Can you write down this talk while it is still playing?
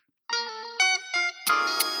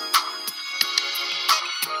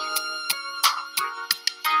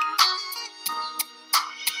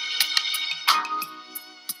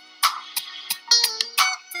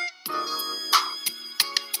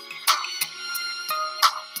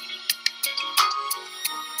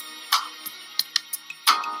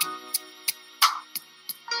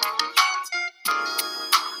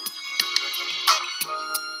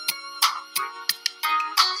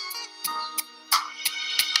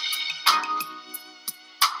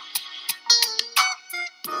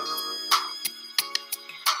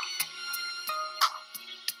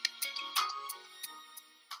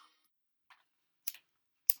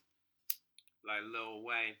Like Lil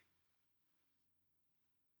Wayne.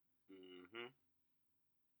 Mm-hmm.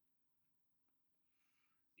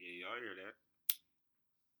 Yeah, y'all hear that?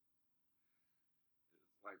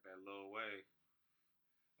 It's like that Lil Wayne.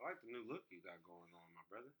 I like the new look you got going on, my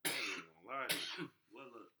brother. I ain't even gonna lie.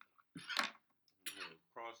 What look? Little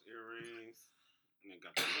cross earrings, and then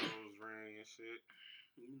got the nose ring and shit.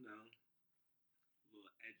 You know, a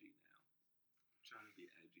little edgy now. I'm trying to be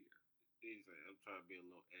edgier. He said, I'm trying to be a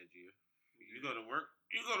little edgier. You go to work?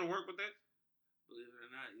 You go to work with that? Believe it or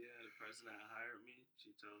not, yeah, the person that hired me,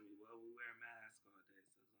 she told me, well, we wear masks all day,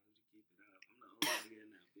 so as long as you keep it up. I'm the only nigga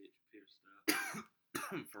in that bitch pierced stuff.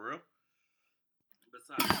 For real?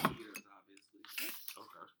 Besides the ears, obviously.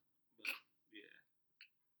 Okay. But, yeah.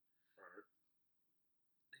 Alright.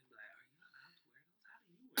 They be like, are you allowed to wear those? How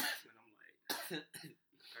do you wear them? And I'm like,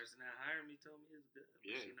 the person that hired me told me it's good, but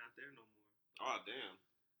Yeah. she's not there no more. Oh, damn.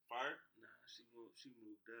 Fired? Nah, she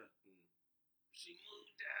moved up. Mm. She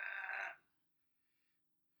moved up.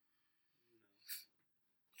 You know.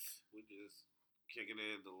 We just kicking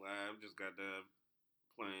it at the lab. Just got done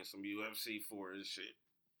playing some UFC 4 and shit.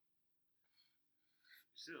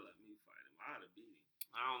 Should have let me fight him. I'd have beat him.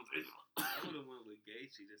 I don't think I would have went with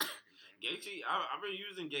Gaethje this second time. Gaethje, I've been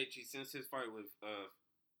using Gaethje since his fight with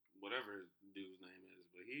whatever his dude's name is,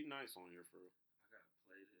 but he's nice on here for real. I gotta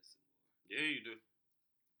play this some more. Yeah, you do.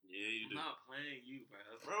 Yeah, you do. I'm not playing you, bro.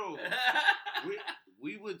 Bro,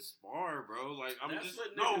 we would spar, bro. Like I'm That's just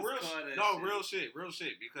what no niggas real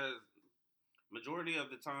shit because majority of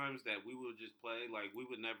the times that we would just play, like we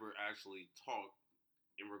would never actually talk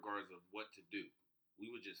in regards of what to do. We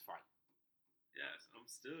would just fight. Yes, I'm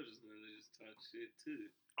still just gonna talk shit too.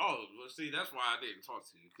 Oh, well, see, that's why I didn't talk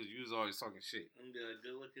to you because you was always talking shit. I'm gonna be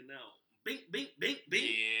good looking out. Bink, bink, bink, bink.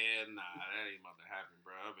 Yeah, nah, that ain't about to happen,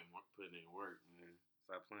 bro. I've been putting in work, man.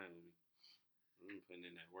 Stop playing with me. I've been putting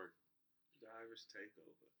in that work. The Irish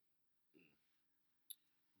takeover.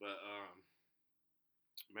 But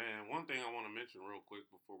man, one thing I want to mention real quick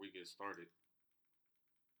before we get started.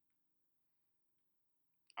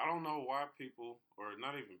 I don't know why people, or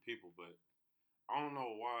not even people, but I don't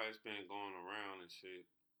know why it's been going around and shit.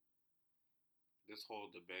 This whole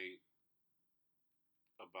debate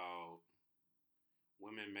about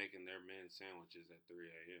women making their men sandwiches at 3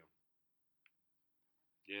 a.m.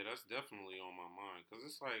 Yeah, that's definitely on my mind. Because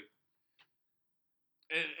it's like,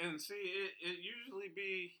 and see, it usually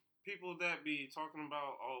be people that be talking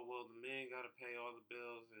about, oh, well, the men got to pay all the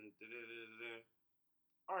bills and da-da-da-da-da.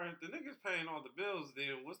 All right, the nigga's paying all the bills,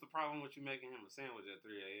 then what's the problem with you making him a sandwich at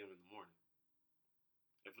 3 a.m. in the morning?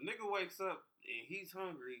 If a nigga wakes up and he's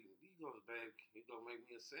hungry, he goes, babe, he gonna make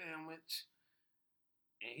me a sandwich,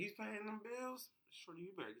 and he's paying them bills, sure,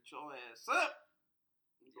 you better get your ass up.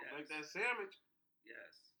 You gonna make that sandwich.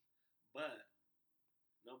 Yes. But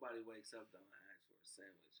nobody wakes up don't ask for a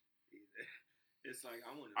sandwich either. It's like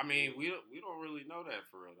I want to. I mean, we don't really know that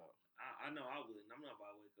for real though. I know I wouldn't. I'm not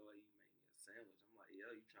about to wake up like you make me a sandwich. I'm like,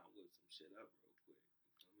 yo, you trying to whip some shit up real quick.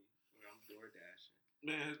 You feel me? Or I'm door dashing.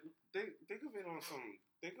 Man, think of it on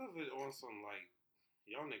some like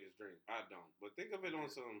y'all niggas drink. I don't, but think of it on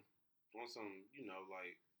some you know,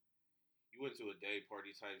 like you went to a day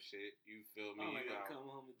party type shit. You feel me? Oh, like you I out. come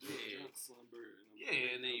home and do a drunk slumber.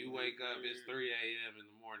 And then you wake up. It's 3 a.m. in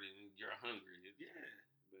the morning and you're hungry.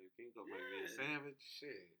 But can you go make me a sandwich?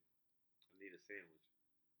 Shit, I need a sandwich.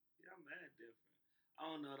 Yeah, I'm mad different. I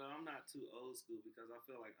don't know though. I'm not too old school because I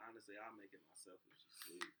feel like honestly I'll make it myself if she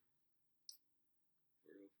sleep.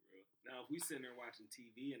 For real. Now, if we sitting there watching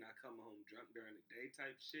TV and I come home drunk during the day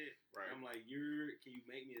type shit, right. I'm like, can you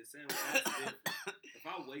make me a sandwich? That's different. If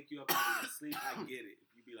I wake you up out of your sleep, I get it. If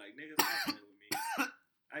you be like, nigga, stop playing with me,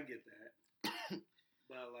 I get that.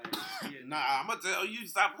 But like, yeah, nah, I'm gonna tell you,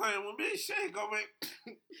 stop playing with me. Shit, go make.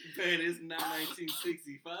 Man, it's not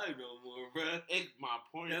 1965 no more, bro. My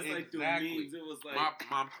point. That's exactly. Like the memes. It was like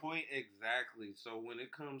my point exactly. So when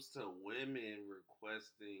it comes to women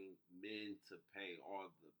requesting men to pay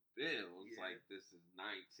all the bills, like this is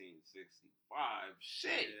 1965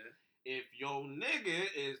 shit. Yeah. If your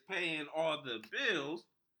nigga is paying all the bills,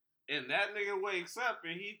 and that nigga wakes up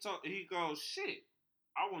and he goes, shit,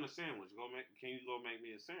 I want a sandwich. Can you go make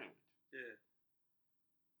me a sandwich? Yeah.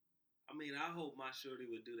 I mean, I hope my shorty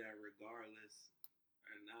would do that regardless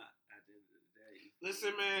or not at the end of the day.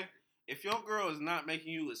 Listen, man, if your girl is not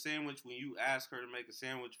making you a sandwich when you ask her to make a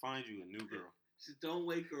sandwich, find you a new girl. Just don't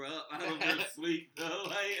wake her up out of her sleep,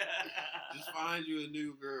 though. Just find you a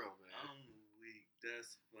new girl, man. I'm weak.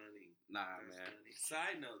 That's funny. Nah, that's man. Funny.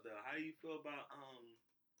 Side note, though, how do you feel about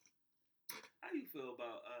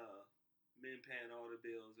men paying all the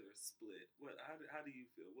bills or split? How do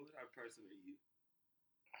you feel? What type of person are you?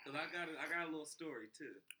 Cause I got a little story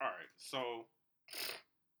too. All right, so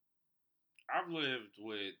I've lived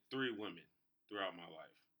with 3 women throughout my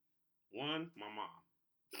life. One, my mom.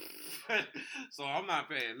 So I'm not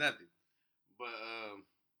paying nothing. But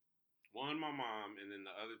one, my mom, and then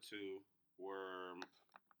the other 2 were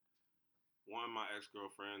one my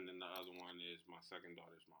ex-girlfriend, and the other one is my second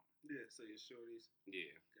daughter's mom. Yeah, so your shorties.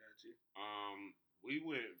 Yeah. Got you. We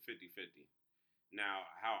went 50-50. Now,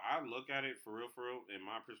 how I look at it, for real, in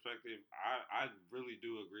my perspective, I really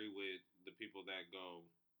do agree with the people that go,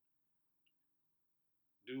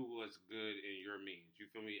 do what's good in your means. You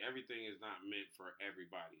feel me? Everything is not meant for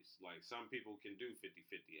everybody's. Like, some people can do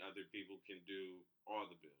 50-50. Other people can do all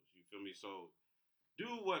the bills. You feel me? So,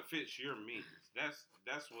 do what fits your means. That's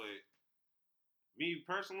what, me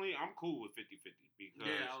personally, I'm cool with 50-50 because...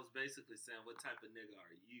 Yeah, I was basically saying, what type of nigga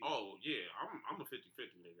are you? Oh, yeah, I'm a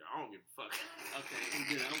 50-50 nigga. I don't give a fuck. Okay,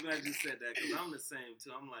 good. I'm glad you said that because I'm the same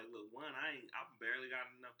too. I'm like, look, one, I barely got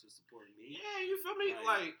enough to support me. Yeah, you feel me?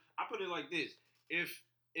 Like I put it like this: if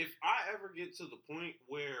I ever get to the point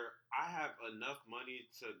where I have enough money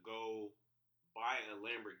to go buy a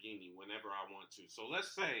Lamborghini whenever I want to, so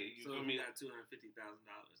let's say you feel me, got $250,000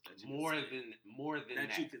 that you more than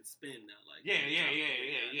that you could spend now, like yeah.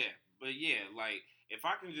 But yeah, like if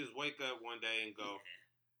I can just wake up one day and go,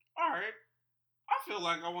 all right, I feel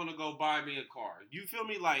like I want to go buy me a car. You feel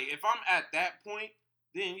me? Like if I'm at that point,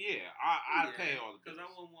 then yeah, I pay all the bills. Because I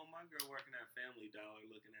wouldn't want my girl working at Family Dollar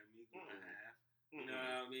looking at me going half. You know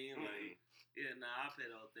what I mean? Like, yeah, I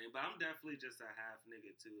pay the whole thing. But I'm definitely just a half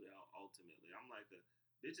nigga too, though, ultimately. I'm like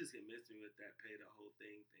bitches can miss me with that pay the whole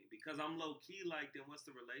thing. Because I'm low key like, then what's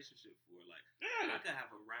the relationship for? Like, I could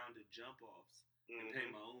have a rounded jump offs and pay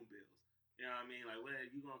my own bills. You know what I mean? Like, well,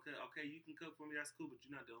 you gonna cook? Okay, you can cook for me. That's cool, but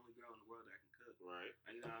you're not the only girl in the world that can cook. Right.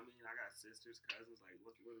 Like, you know what I mean? I got sisters, cousins. Like,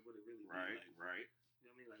 what it really be like? Right. You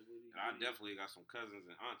know what I mean? Like, I definitely got some cousins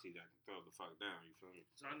and auntie that can throw the fuck down. You feel me?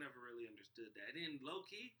 So I never really understood that. And low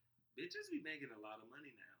key, bitches be making a lot of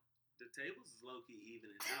money now. The tables is low key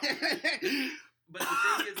evening out. But the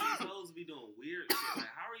thing is, these hoes be doing weird shit.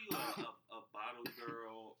 Like, how are you a bottle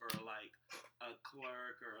girl or like a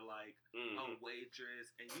clerk or like a waitress,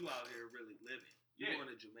 and you out here really living? You going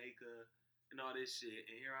to Jamaica and all this shit,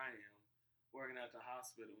 and here I am working at the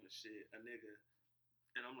hospital and shit, a nigga.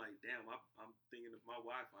 And I'm like, damn, I'm thinking of my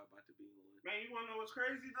Wi-Fi about to be on. Man, you wanna know what's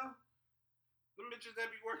crazy though? The bitches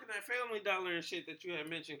that be working at Family Dollar and shit that you had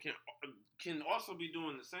mentioned can also be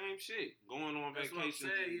doing the same shit, going on vacations,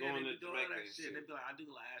 going to Jamaica and shit. They be like, I do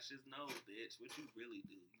lashes, no, bitch. What you really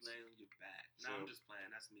do? You lay on your back. So, I'm just playing.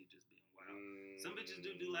 That's me just being wild. Some bitches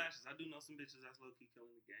do lashes. I do know some bitches that's low key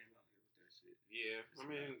killing the game out here with that shit. Yeah, I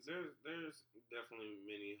mean, there's definitely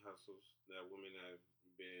many hustles that women have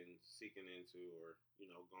been seeking into or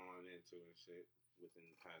going into and shit within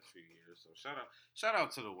the past few years. So shout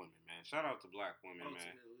out to the women, man. Shout out to black women,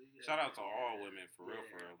 man. Shout out to all women for real.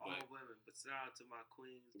 All women, but shout out to my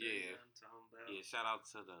queens. Yeah, I'm talking about. Yeah. Shout out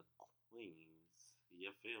to the queens.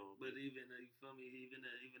 You feel me? But even you feel me? Even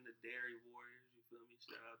the dairy warriors. You feel me?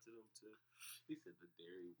 Shout out to them too. He said the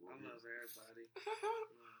dairy warriors. I love everybody. You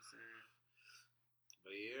know what I'm saying?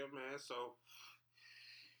 But yeah, man. So.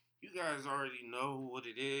 You guys already know what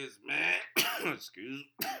it is, man. Excuse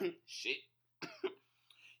shit.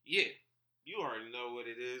 Yeah, you already know what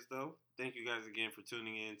it is, though. Thank you guys again for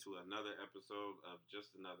tuning in to another episode of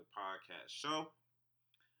Just Another Podcast Show.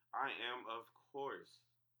 I am, of course.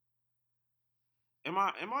 Am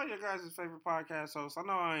I your guys' favorite podcast host? I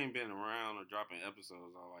know I ain't been around or dropping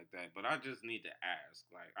episodes all like that, but I just need to ask.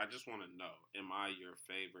 Like, I just want to know, am I your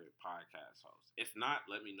favorite podcast host? If not,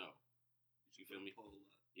 let me know. You feel me?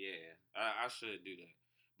 Yeah, I should do that.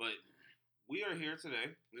 But we are here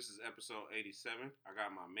today. This is episode 87. I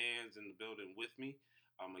got my mans in the building with me.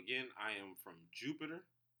 Again, I am from Jupiter.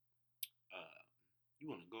 You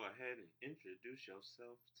want to go ahead and introduce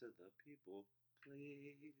yourself to the people,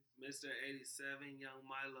 please? Mr. 87, Young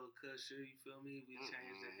Milo Cusher, you feel me? We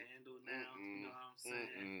changed the handle now. You know what I'm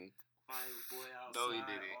saying? Fire boy outside. No, he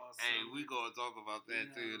didn't. Hey, we gonna talk about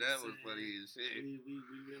that too. That was funny as shit. We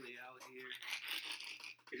really out here.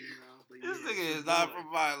 But this nigga is not from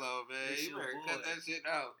Milo, man. You better cut that shit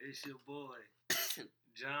out. It's your boy,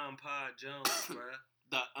 John Pod Jones, bruh.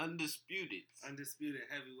 The Undisputed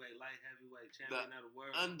heavyweight, light heavyweight champion of the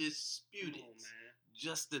world. Undisputed. Come on, man.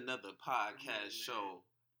 Just another podcast show.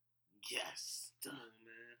 Yes. Come on,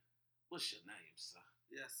 man. What's your name, sir?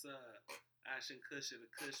 Yes, sir. Ashton Kutcher, the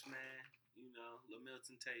Kush man. You know,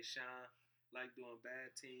 LaMilton Tayshawn. Like doing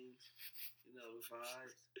bad teams. You know, the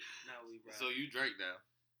vibes. Now we ride. So you drink now?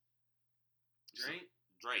 Drink?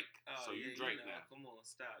 Drake. Oh, so you Drake now. Come on,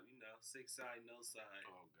 stop. 6 side, no side.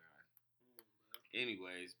 Oh God.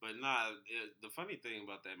 Anyways, but nah. The funny thing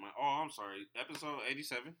about that, I'm sorry. Episode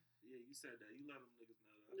 87. Yeah, you said that. You let them niggas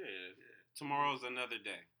know that. Yeah. Tomorrow's another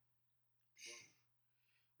day.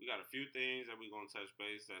 We got a few things that we're gonna touch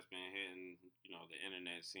base that's been hitting, the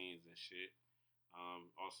internet scenes and shit.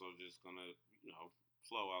 Also just gonna,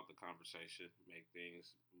 flow out the conversation, make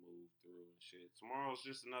things move through and shit. Tomorrow's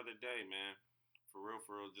just another day, man. For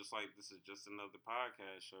real, just like this is just another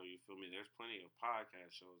podcast show, you feel me? There's plenty of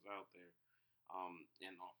podcast shows out there.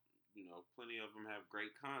 And plenty of them have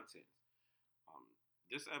great content.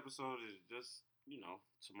 This episode is just,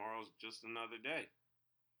 tomorrow's just another day.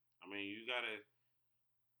 I mean, you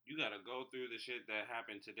gotta go through the shit that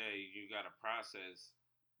happened today. You gotta process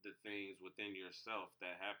the things within yourself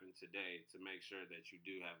that happened today to make sure that you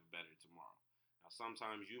do have a better tomorrow. Now,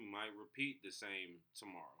 sometimes you might repeat the same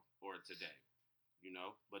tomorrow or today,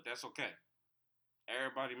 but that's okay.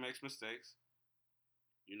 Everybody makes mistakes.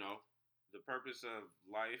 The purpose of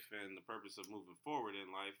life and the purpose of moving forward in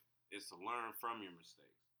life is to learn from your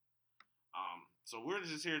mistakes. So we're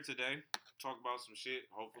just here today, talk about some shit.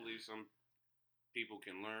 Hopefully some people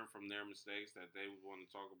can learn from their mistakes that they want to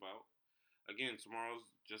talk about. Again, tomorrow's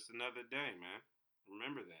just another day, man.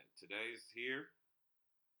 Remember that. Today's here,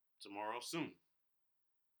 tomorrow soon.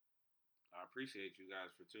 I appreciate you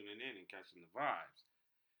guys for tuning in and catching the vibes.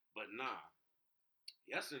 But nah,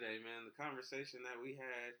 yesterday, man, the conversation that we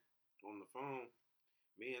had on the phone,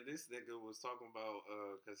 me and this nigga was talking about,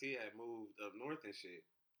 because he had moved up north and shit.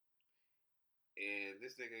 And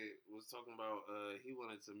this nigga was talking about he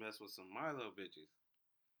wanted to mess with some Milo bitches.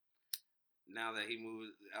 Now that he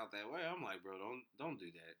moved out that way, I'm like, bro, don't do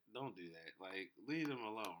that. Don't do that. Like, leave him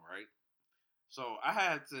alone, right? So I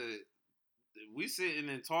had to. We sitting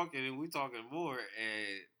and we talking more,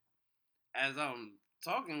 and as I'm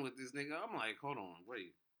talking with this nigga, I'm like, hold on,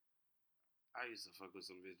 wait. I used to fuck with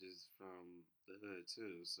some bitches from the hood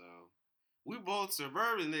too, so. We both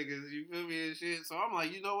suburban niggas, you feel me, and shit. So I'm like,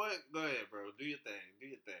 you know what? Go ahead, bro. Do your thing. Do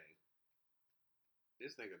your thing.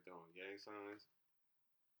 This nigga throwing gang signs.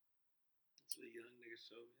 That's what young niggas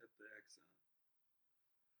showed me at the Exxon.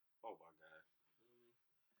 Oh, my God.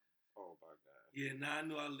 Oh, my God. Yeah, now I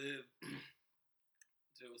knew I lived.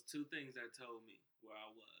 There was two things that told me where I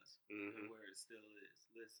was and where it still is.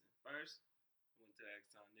 Listen, first, I went to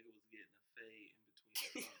Exxon. Nigga was getting a fade in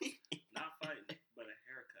between the pumps. Not fighting, but a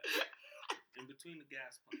haircut. In between the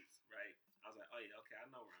gas pumps, right? I was like, oh yeah, okay, I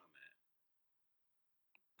know where I'm at.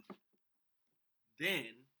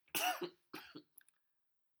 Then,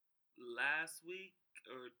 last week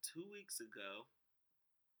or 2 weeks ago,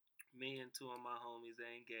 me and two of my homies,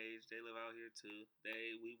 they engaged. They live out here too.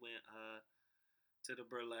 We went to the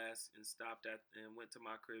Burlesque and went to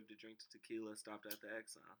my crib to drink the tequila. Stopped at the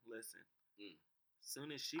Exxon. Listen,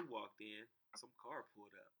 soon as she walked in, some car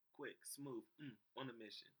pulled up. Quick, smooth, on a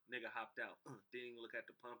mission. Nigga hopped out, didn't even look at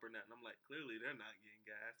the pump or nothing. I'm like, clearly they're not getting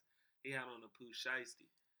gas. He had on a poo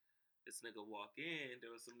shiesty. This nigga walk in,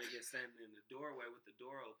 there was some nigga standing in the doorway with the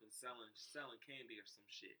door open selling candy or some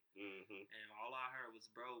shit. And all I heard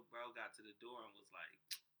was bro got to the door and was like,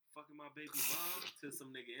 fucking my baby mom, to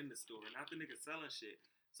some nigga in the store. Not the nigga selling shit.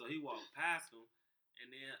 So he walked past him,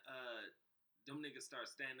 and then them niggas start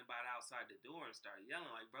standing by the outside the door and start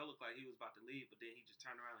yelling. Like, bro looked like he was about to leave, but then he just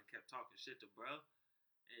turned around and kept talking shit to bro.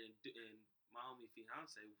 And my homie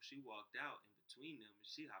fiance, she walked out in between them, and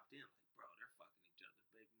she hopped in like, bro, they're fucking each other,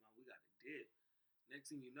 baby mom. We got to dip.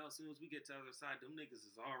 Next thing you know, as soon as we get to the other side, them niggas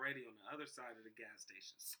is already on the other side of the gas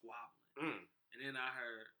station squabbling. And then I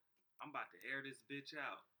heard, I'm about to air this bitch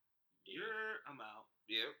out. I'm out.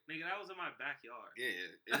 Yep. Nigga, that was in my backyard.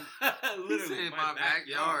 Yeah. Literally in my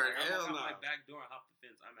backyard. Like, Hell I no. my back door and hop the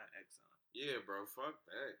fence. I'm at Exxon. Yeah, bro. Fuck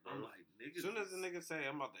that, bro. I'm like, niggas. As soon as the nigga say,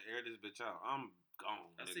 I'm about to air this bitch out, I'm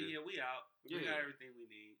gone. I said, yeah, we out. Yeah. We got everything we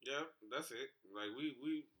need. Yep, that's it. Like, we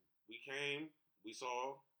came, we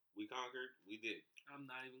saw, we conquered, we did. I'm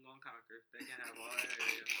not even gonna conquer. They can have all that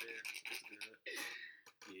area up there. It's good.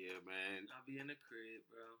 Yeah, man. I'll be in the crib,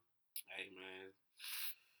 bro. Hey, man.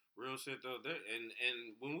 Real shit though, and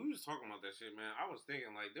when we was talking about that shit, man, I was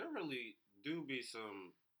thinking like there really do be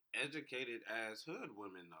some educated ass hood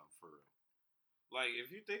women though, for real. Like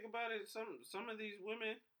if you think about it, some of these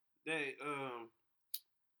women that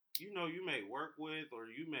you may work with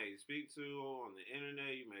or you may speak to on the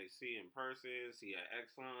internet, you may see in person, see at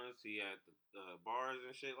Exxon, see at the bars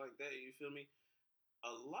and shit like that. You feel me?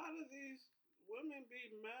 A lot of these women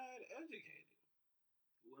be mad educated.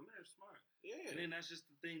 Women are smart. Yeah. And then that's just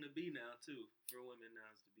the thing to be now, too. For women now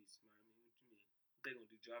is to be smart. I mean, what you mean? They gonna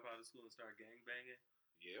do drop out of school and start gangbanging?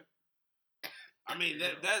 Yeah. I mean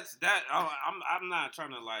that's that. I'm not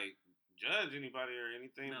trying to like judge anybody or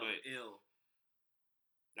anything, No, but ill.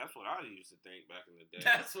 that's what I used to think back in the day.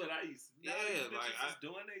 That's what I used to. Yeah, like I was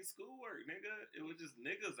doing their schoolwork, nigga. It was just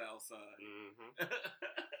niggas outside. Mm-hmm.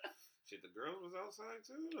 Shit, the girls was outside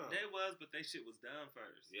too, though. They was, but they shit was done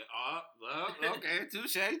first. Yeah. Well, okay.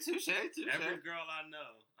 Touche. Every girl I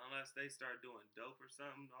know, unless they start doing dope or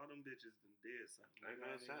something, all them bitches done did something. Hey,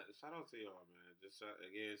 man, shout out to y'all, man. Just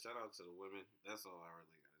shout out to the women. That's all I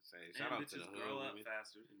really gotta say. Shout out to the hood grow up women.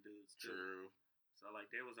 faster than dudes too. True. So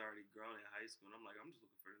like they was already grown in high school, and I'm like, I'm just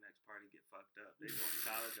looking for the next party to get fucked up. They doing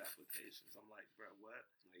college applications. I'm like, bro, what?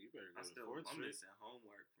 Like, you better go to 4th Street. I'm missing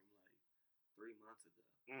homework from like 3 months ago.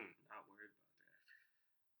 Not worried about that.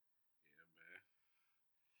 Yeah, man.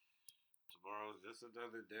 Tomorrow's just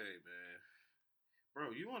another day, man.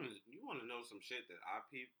 Bro, you wanna know some shit that I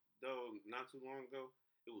peeped though not too long ago?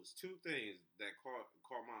 It was 2 things that caught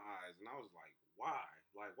my eyes, and I was like, why?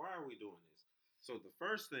 Like, why are we doing this? So the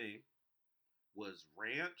first thing was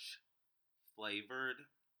ranch flavored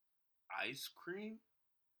ice cream.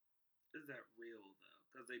 Is that real though?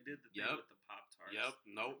 Because they did the thing with the Pop-Tarts. Yep.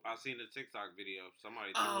 Nope. I seen the TikTok video.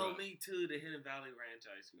 Somebody threw up. Me too. The Hidden Valley Ranch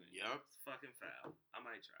ice cream. Yep. It's fucking foul. I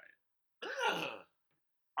might try it. Ugh.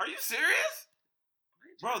 Are you serious?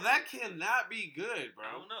 Bro, that cannot be good, bro.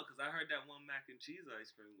 I don't know, because I heard that one mac and cheese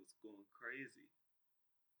ice cream was going crazy.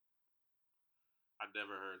 I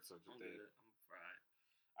never heard such a thing. I'm fried.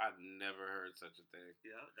 I've never heard such a thing.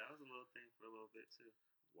 Yeah, that was a little thing for a little bit too.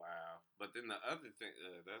 Wow. But then the other thing,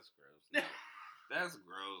 that's gross. That's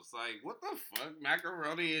gross. Like, what the fuck?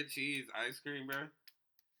 Macaroni and cheese ice cream, bro?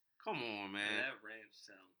 Come on, man. That ranch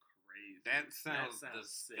sounds crazy. That sounds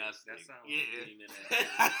disgusting. Sick. That sounds like a demon.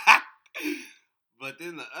 But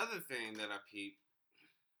then the other thing that I peeped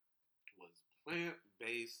was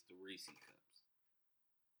plant-based Reese cups.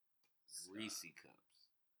 Reese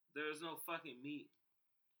cups. There's no fucking meat.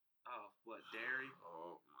 Oh, what, dairy?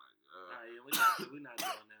 Oh my god. Nah, yeah, we're not doing that.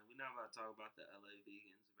 We're not about to talk about the LA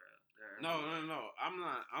vegans, bro. No. I'm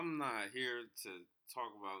not here to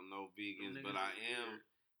talk about no vegans, but I am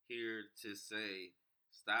here to say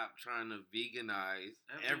stop trying to veganize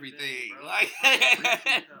everything. Like,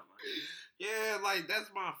 yeah, like that's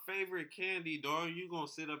my favorite candy, dog. You gonna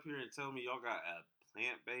sit up here and tell me y'all got a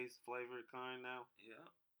plant-based flavored kind now? Yeah.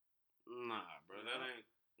 Nah, bro, that ain't.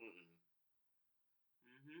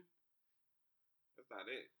 That's not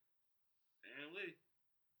it. Apparently.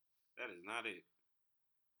 That is not it.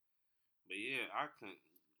 But yeah, I couldn't.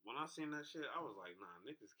 When I seen that shit, I was like, nah,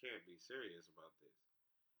 niggas can't be serious about this.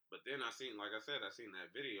 But then I seen that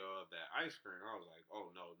video of that ice cream. I was like, oh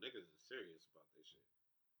no, niggas is serious about this shit.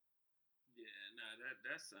 Yeah, nah,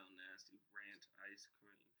 that sound nasty. Ranch ice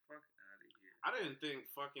cream. Fuck out of here. I didn't think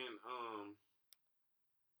fucking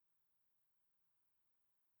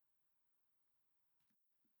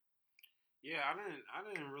yeah, I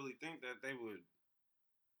didn't really think that they would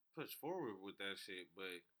push forward with that shit,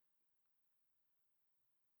 but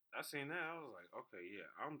I seen that, I was like, okay, yeah,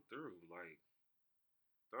 I'm through. Like,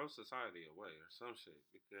 throw society away or some shit,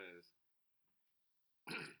 because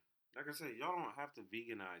like I said, y'all don't have to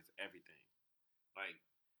veganize everything. Like,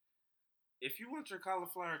 if you want your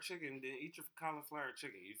cauliflower chicken, then eat your cauliflower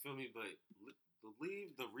chicken. You feel me? But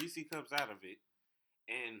leave the Reese cups out of it.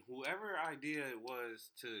 And whoever idea it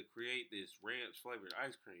was to create this ranch flavored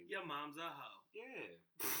ice cream, your mom's a hoe.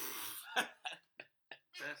 Yeah.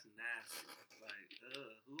 That's nasty. Like,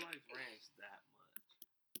 who likes ranch that much?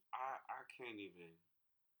 I can't even.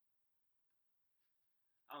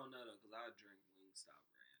 I don't know though, because I drink Wingstop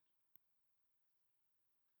ranch.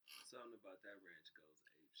 Something about that ranch goes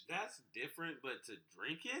apeshit. That's different, but to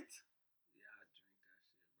drink it? Yeah, I drink that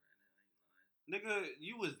shit, bro. I ain't lying. Nigga,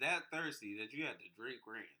 you was that thirsty that you had to drink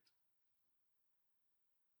ranch.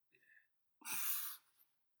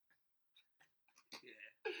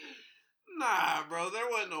 Yeah. Nah, bro, there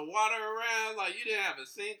wasn't no water around. Like, you didn't have a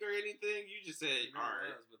sink or anything. You just said, all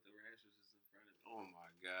right. But the ranch was just in front of me. Oh my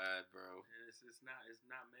god, bro. And it's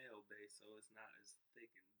not mayo based, so it's not as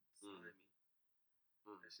thick and slimy.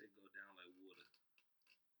 That shit go down like water.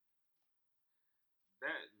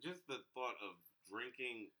 That just the thought of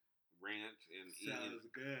drinking ranch and sounds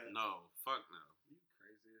eating. Good. No, fuck no. You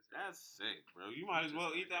crazy as hell. That's sick, bro. You might as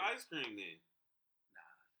well eat the ice cream then.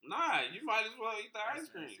 Nah, you might as well eat the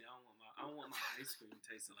ice cream. Nasty. I don't want my ice cream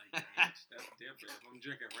tasting like ranch. That's different. If I'm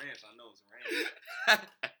drinking ranch, I know it's ranch.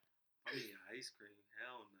 I'm eating ice cream.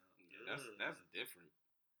 Hell no. Yeah, that's different.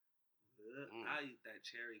 I eat that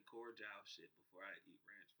cherry cordial shit before I eat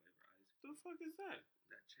ranch flavor ice cream. The fuck is that?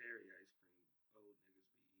 That cherry ice cream old niggas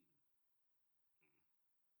be eating.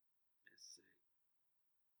 It's sick.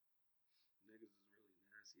 Niggas is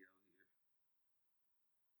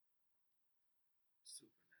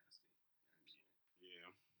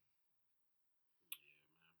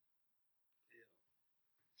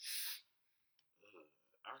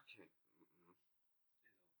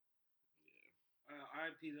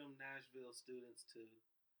R.I.P. them Nashville students too.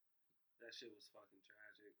 That shit was fucking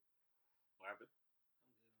tragic. What happened? I'm good on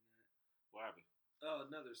that. What happened? Oh,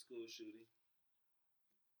 another school shooting.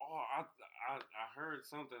 Oh, I heard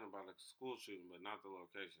something about a school shooting, but not the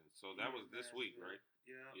location. So that was this week, right?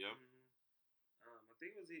 Yeah. Yep. Mm-hmm. I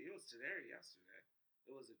think it was today or yesterday.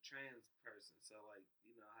 It was a trans person. So like,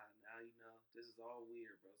 you know how now you know this is all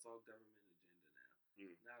weird, bro. It's all government agenda now.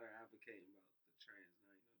 Now they're advocating about the trans. Now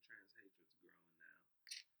you know trans hatred's growing now.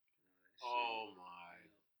 And all that shit. Oh my.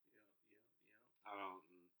 Yep.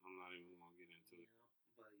 I'm not even gonna get into it.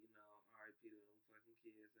 But you know, R.I.P. to them fucking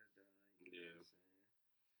kids that died. You know Yeah. what I'm saying?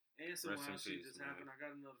 And some Rest in wild shit peace, just man. happened. I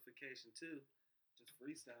got a notification too, just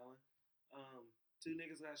freestyling. 2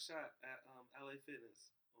 niggas got shot at LA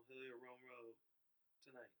Fitness on Hilliard Rome Road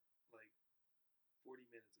tonight, like 40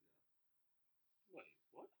 minutes ago. Wait,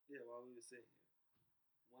 what? Yeah, while we were sitting here,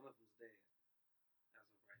 one of them's dead as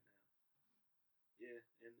of right now. Yeah,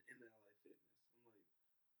 in the LA Fitness. I'm like,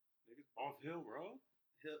 niggas Off Hill Road?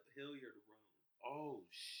 Hilliard Rome. Oh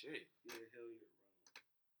shit. Yeah, Hilliard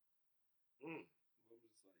Rome. I'm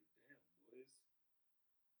just like, damn, boys.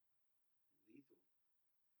 Lethal.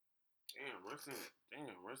 Rest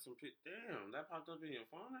in peace. Damn, that popped up in your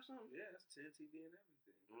phone or something? Yeah, that's 10 TV and everything.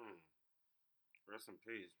 Rest in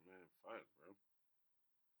peace, man. Fuck, bro.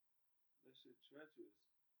 That shit treacherous.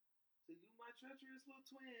 So you my treacherous little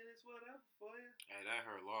twin. It's whatever for you. Hey, that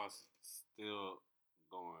her loss still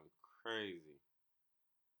going crazy.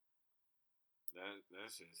 That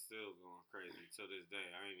shit's still going crazy to this day.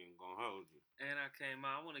 I ain't even gonna hold you. And I came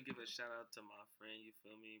out. I want to give a shout out to my friend. You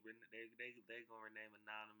feel me? They gonna rename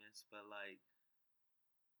anonymous, but like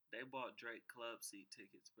they bought Drake club seat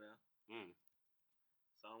tickets, bro.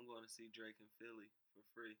 So I'm going to see Drake in Philly for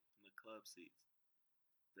free in the club seats.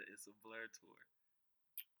 It's a Blair tour.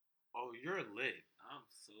 Oh, you're lit. I'm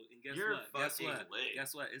so. And guess you're what? Guess what? Lit.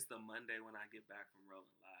 Guess what? It's the Monday when I get back from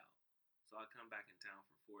Rolling Loud. So I come back in town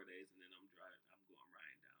for 4 days, and then I'm going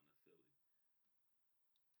riding down to Philly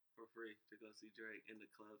for free to go see Drake in the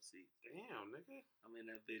club seats. Damn, nigga. I'm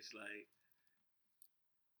in that bitch like.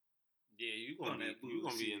 Yeah, you gonna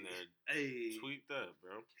be in there tweaked up,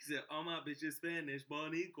 bro. He said, all my bitches Spanish,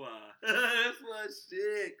 Boricua. That's my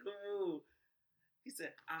shit. Cool. He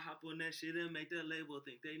said, I hop on that shit and make that label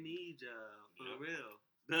think they need y'all. For real.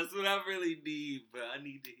 That's what I really need, bro. I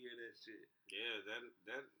need to hear that shit. Yeah, that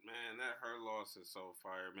man, that Her Loss is so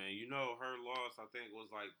fire, man. You know, Her Loss, I think,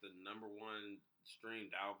 was like the #1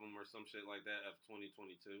 streamed album or some shit like that of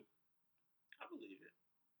 2022. I believe it.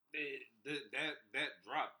 That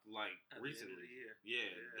dropped like at recently. The end of the year.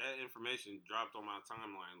 Yeah, that information dropped on my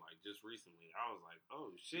timeline like just recently. I was like,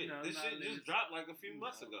 oh shit, this shit just dropped like a few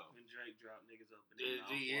months ago. When Drake dropped, niggas up in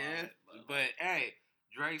yeah, but hey,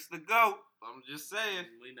 Drake's the GOAT. I'm just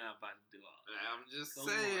saying. We not about to do all that. I'm just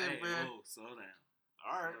saying, man. Oh, slow down.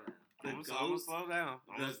 All right, I'm gonna slow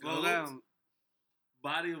down.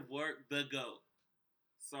 Body of work, the GOAT.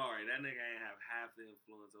 Sorry, that nigga ain't have half the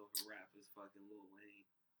influence over rap as fucking Lil Wayne.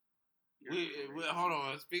 Hold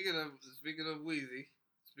on. Speaking of Weezy,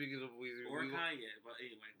 or Kanye, but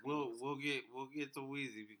anyway, we'll get to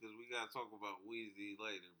Weezy because we gotta talk about Weezy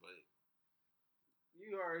later. But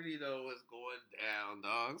you already know what's going down,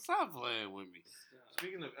 dog. Stop playing with me.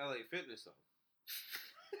 Speaking of LA Fitness, though.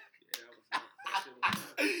 that shit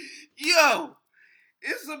was Yo,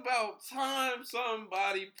 it's about time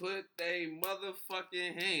somebody put their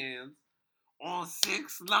motherfucking hands on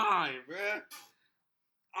 6ix9ine, bruh.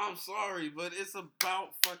 I'm sorry, but it's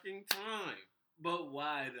about fucking time. But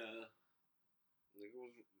why, though?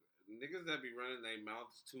 Niggas that be running their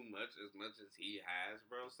mouths too much as he has,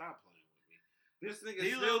 bro. Stop playing with me. This nigga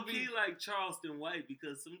he still be like Charleston White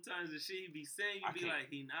because sometimes the shit he be saying, you be like,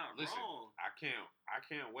 he not wrong. I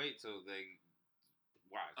can't wait till they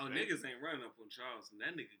watch. Oh, niggas ain't running up on Charleston.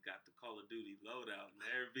 That nigga got the Call of Duty loadout in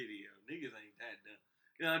every video. Niggas ain't that dumb.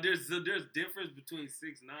 You know, there's difference between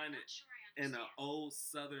 6ix9ine and an old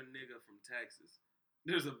Southern nigga from Texas.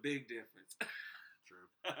 There's a big difference. True.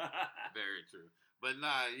 Very true. But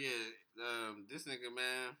nah, yeah, this nigga,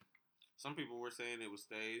 man, some people were saying it was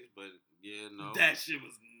staged, but yeah, no. That shit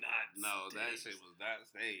was not staged. That shit was not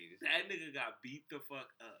staged. That nigga got beat the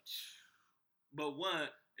fuck up. But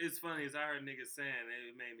one, it's funny, as I heard niggas saying,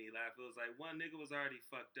 it made me laugh. It was like, one, nigga was already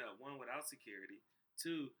fucked up. One, without security.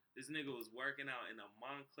 Two, this nigga was working out in a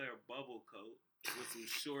Montclair bubble coat with some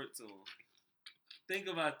shorts on. Think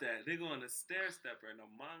about that. Nigga on a stair stepper in a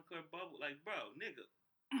Montclair bubble. Like, bro, nigga.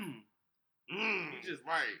 You just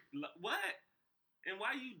right. What? And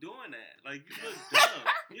why you doing that? Like, you look dumb.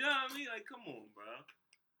 You know what I mean? Like, come on, bro.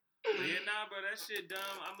 But yeah, nah, bro, that shit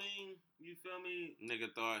dumb. I mean, you feel me?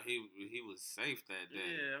 Nigga thought he was safe that day.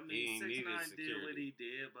 Yeah, I mean, he 6ix9ine did what security. he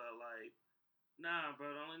did, but like, nah,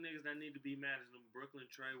 bro, the only niggas that need to be mad is them Brooklyn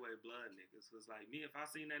Treyway blood niggas. Cause like me, if I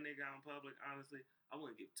seen that nigga out in public, honestly, I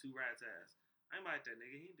wouldn't give two rats ass. I ain't like that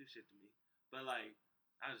nigga. He didn't do shit to me. But like,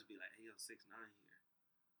 I'd just be like, hey, yo, 6ix9ine here.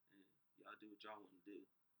 And y'all do what y'all want to do.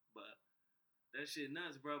 But that shit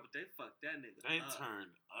nuts, bro. But they fucked that nigga They up.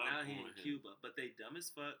 turned up. Now he on in him. Cuba. But they dumb as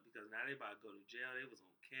fuck because now they about to go to jail. They was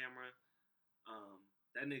on camera.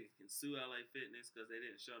 That nigga can sue LA Fitness because they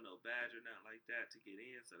didn't show no badge or nothing like that to get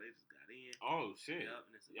in, so they just got in. Oh shit! Yep,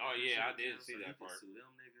 and it's oh yeah, I did see that part. Sue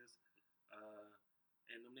them niggas,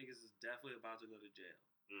 and them niggas is definitely about to go to jail.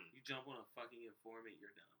 You jump on a fucking informant,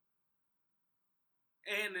 you're dumb.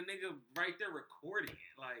 And the nigga right there recording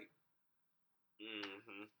it, like.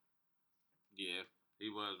 Yeah,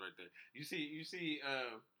 he was right there. You see.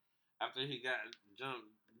 After he got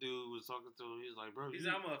jumped. Dude was talking to him. He's like, bro. He's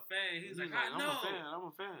like, I'm a fan. He's like, I know. I'm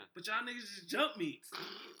a fan. But y'all niggas just jumped me.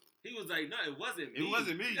 He was like, no, it wasn't me. It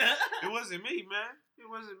wasn't me. It wasn't me, man. It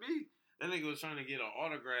wasn't me. That nigga was trying to get an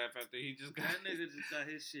autograph after he just got. That nigga just got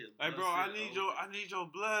his shit. Like, bro, I need your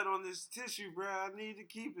blood on this tissue, bro. I need to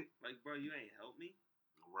keep it. Like, bro, you ain't help me.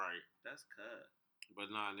 Right. That's cut. But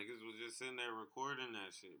nah, niggas was just sitting there recording that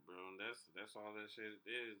shit, bro. And that's all that shit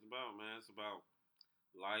is about, man. It's about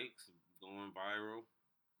likes, going viral.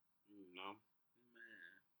 You know,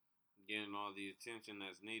 man, getting all the attention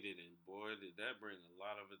that's needed, and boy, did that bring a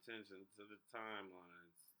lot of attention to the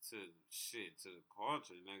timelines, to the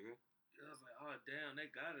culture, nigga. I was like, oh damn, they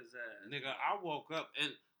got his ass. Nigga, I woke up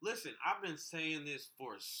and listen, I've been saying this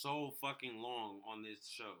for so fucking long on this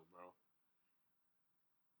show, bro.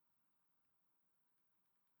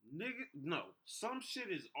 Nigga, no, some shit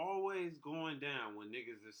is always going down when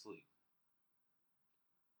niggas is asleep.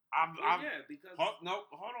 Because hold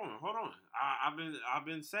on. I've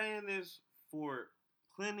been saying this for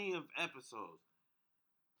plenty of episodes.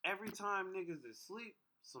 Every time niggas is asleep,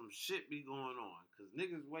 some shit be going on. Cause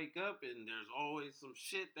niggas wake up and there's always some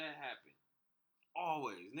shit that happen.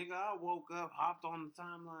 Always, nigga. I woke up, hopped on the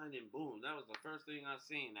timeline, and boom, that was the first thing I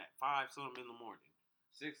seen at 5 something in the morning.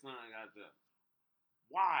 6ix9ine got up.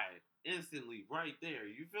 Why? Instantly, right there.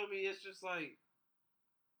 You feel me? It's just like.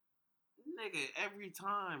 Nigga, every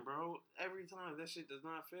time, bro. Every time. That shit does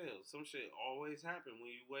not fail. Some shit always happen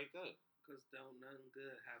when you wake up. Because don't nothing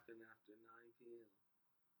good happen after 9 p.m.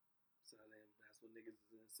 So then that's when niggas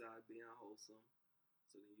is inside being wholesome.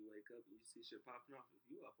 So then you wake up and you see shit popping off. If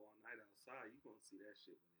you up all night outside, you gonna see that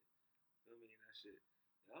shit when it. Feel me? That shit.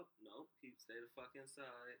 Yup, nope. Stay the fuck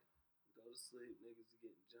inside. Go to sleep. Niggas are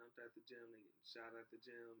getting jumped at the gym. They getting shot at the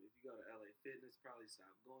gym. If you go to LA Fitness, probably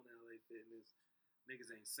stop going to LA Fitness.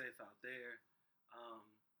 Niggas ain't safe out there.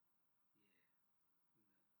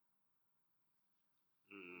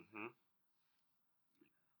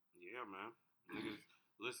 Yeah, man. Niggas,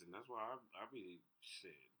 listen, that's why I be,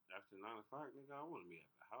 shit, after 9 o'clock, nigga, I want to be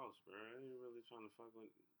at the house, bro. I ain't really trying to fuck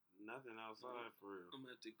with nothing outside, for real. I'm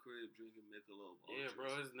at the crib drinking Michelob. Yeah,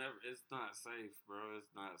 bro, it's not safe, bro.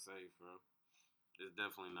 It's not safe, bro. It's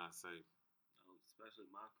definitely not safe. No, especially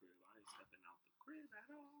my crib. I ain't stepping out the crib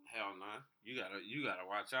at all. Hell nah. You gotta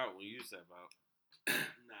watch out when you step out.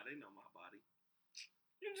 Nah, they know my body.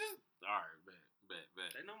 You just alright, bet.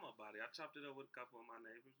 They know my body. I chopped it up with a couple of my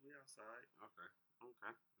neighbors. We outside. Okay.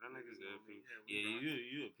 That nigga's good. Yeah,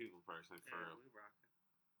 you a people person for real. We rocking.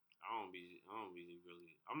 I don't be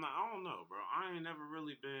really. I don't know, bro. I ain't never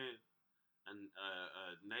really been a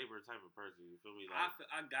neighbor type of person. You feel me? Like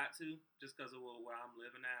I got to just because of where I'm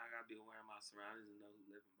living at. I gotta be aware of my surroundings and know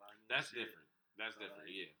who's living by me. That's different. That's different.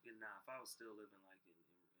 Like, yeah. Nah, if I was still living like in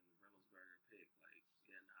Reynoldsburg or Pick, like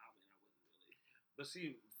I wouldn't really. But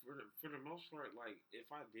see, for the most part, like if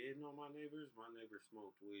I did know my neighbors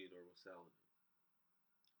smoked weed or was selling it.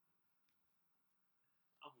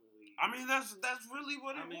 I mean, that's really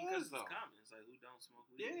what it was, though. It's common. It's like, who don't smoke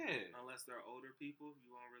weed? Yeah. Unless they're older people, you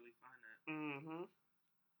won't really find that. Mm-hmm.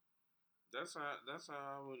 That's how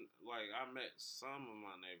I would, like, I met some of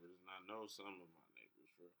my neighbors, and I know some of my neighbors.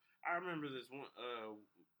 I remember this one,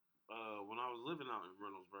 when I was living out in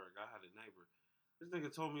Reynoldsburg, I had a neighbor. This nigga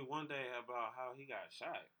told me one day about how he got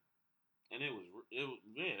shot. And it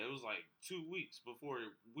was like 2 weeks before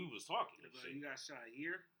we was talking. You got shot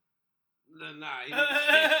here? Nah,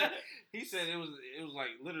 he said it was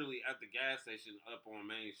like literally at the gas station up on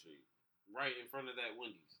Main Street, right in front of that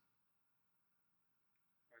Wendy's.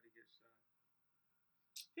 Hard to get shot.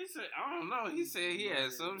 He said, I don't know. He said he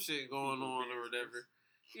had some shit going on or whatever.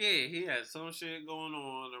 Yeah, he had some shit going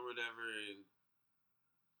on or whatever, and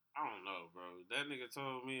I don't know, bro. That nigga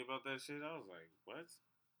told me about that shit. I was like, what?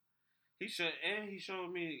 He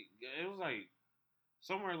showed me. It was like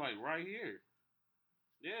somewhere like right here.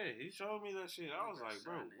 Yeah, he showed me that shit. I was like,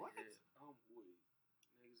 bro, what? I'm weak.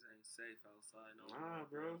 Niggas ain't safe outside no Nah, more,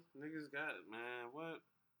 bro. Niggas got it, man. What?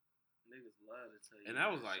 Niggas love to tell you. And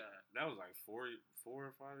that was like 4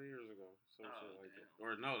 or 5 years ago, some shit like that.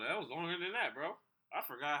 Or no, that was longer than that, bro. I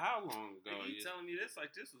forgot how long ago. Nigga, you telling me this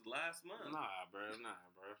like this was last month? Nah, bro. Nah.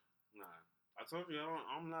 I told you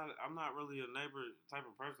I'm not really a neighbor type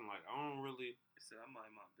of person. Like I don't really. I said I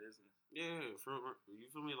mind my business. Yeah, you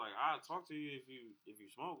feel me? Like I'll talk to you if you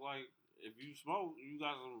smoke. Like if you smoke, you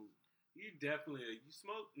got some. You definitely you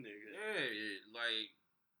smoke, nigga. Yeah, like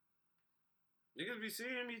niggas be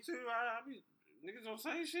seeing me too. I be niggas don't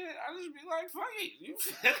say shit. I just be like, fuck it. You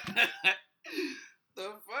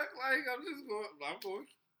the fuck? Like I'm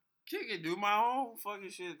going kick it, do my own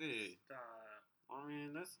fucking shit then. Stop. I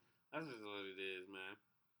mean that's just what it is, man.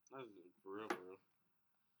 That's for real.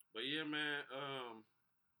 But yeah, man.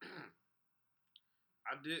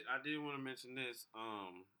 I did want to mention this.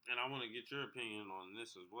 And I want to get your opinion on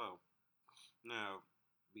this as well. Now,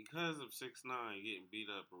 because of 6ix9ine getting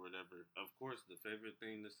beat up or whatever, of course, the favorite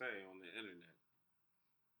thing to say on the internet,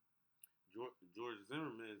 George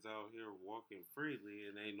Zimmerman's out here walking freely,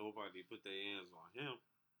 and ain't nobody put their hands on him.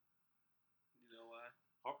 You know why?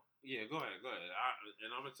 Oh, yeah, go ahead.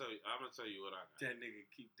 And I'm gonna tell you what I got. That nigga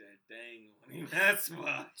keep that thing on him. That's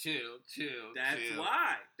why. Chill. That's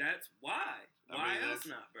why. Why else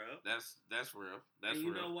not, bro? That's real. That's and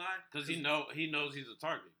you real. know why? Because he knows he's a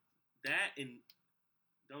target. That and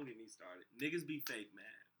don't get me started. Niggas be fake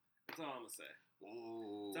mad. That's all I'm gonna say.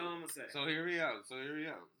 Ooh. That's all I'm gonna say. So here we out.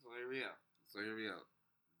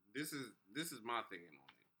 This is my thinking on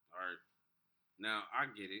it. All right. Now I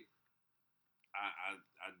get it.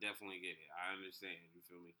 I definitely get it. I understand. You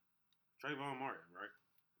feel me? Trayvon Martin, right?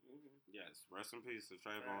 Mm-hmm. Yes. Rest in peace to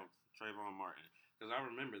Trayvon Martin. Because I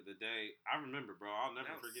remember the day. I remember, bro. I'll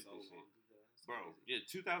never forget this shit. Bro, yeah,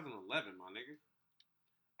 2011, my nigga.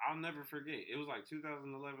 I'll never forget. It was like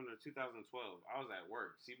 2011 or 2012. I was at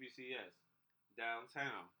work, CBCS,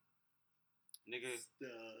 downtown. Nigga,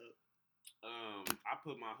 I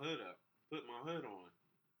put my hood on.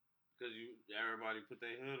 Because everybody put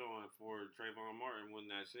their hood on for Trayvon Martin when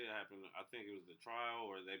that shit happened. I think it was the trial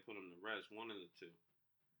or they put him to rest, one of the two.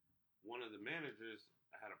 One of the managers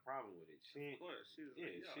had a problem with it. Of course, she was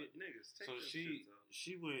like, niggas, take so she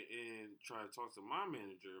went and tried to talk to my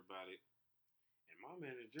manager about it. My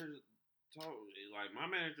manager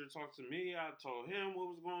talked to me. I told him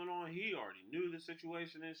what was going on. He already knew the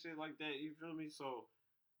situation and shit like that. You feel me? So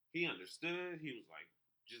he understood. He was like,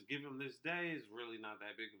 just give him this day. It's really not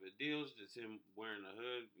that big of a deal. It's just him wearing a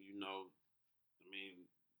hood. You know, I mean,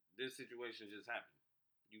 this situation just happened.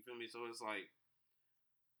 You feel me? So it's like,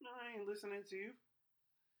 no, I ain't listening to you.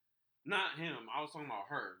 Not him. I was talking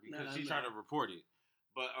about her because she tried to report it.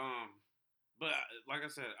 But like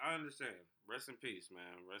I said, I understand. Rest in peace,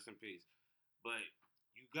 man. Rest in peace. But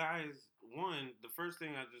you guys, the first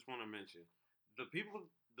thing I just want to mention, the people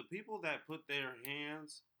that put their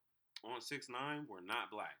hands on 6ix9ine were not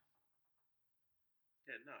black.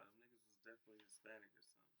 Yeah, no, them niggas was definitely Hispanic or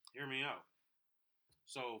something. Hear me out.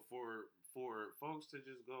 So for folks to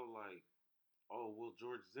just go like, oh well,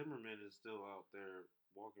 George Zimmerman is still out there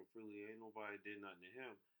walking freely. Ain't nobody did nothing to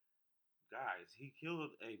him. Guys, he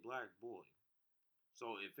killed a black boy.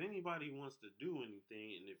 So if anybody wants to do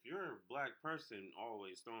anything, and if you're a black person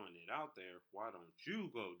always throwing it out there, why don't you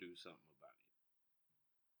go do something about it?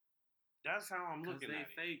 That's how I'm looking at it.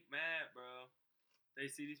 Because they fake mad, bro. They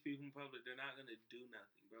see these people in public, they're not going to do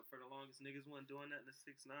nothing, bro. For the longest, niggas wasn't doing nothing to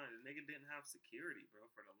 6ix9ine. The nigga didn't have security, bro,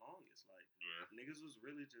 for the longest. Like, niggas was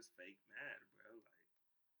really just fake mad, bro. Like,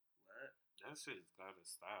 what? That shit's gotta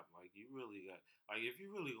stop. Like, you really got... Like, if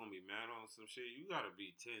you really gonna be mad on some shit, you gotta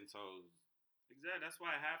be 10 toes. Exactly. That's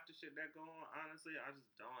why half the shit that go on, honestly, I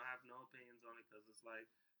just don't have no opinions on it because it's like,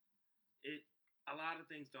 a lot of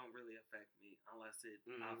things don't really affect me unless it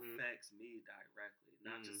affects me directly.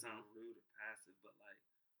 Not to sound rude or passive, but like,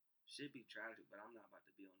 shit be tragic, but I'm not about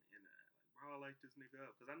to be on the internet. Like, bro, I like this nigga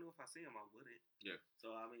up. Because I knew if I see him, I wouldn't. Yeah.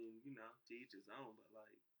 So, I mean, you know, to each his own, but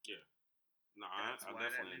like, yeah. No, I definitely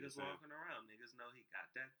that nigga's understand. walking around. Niggas know he got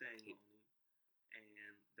that thing on him,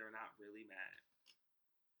 and they're not really mad.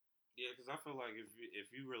 Yeah, because I feel like if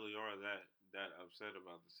you really are that upset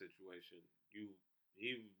about the situation, he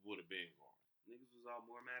would have been gone. Niggas was all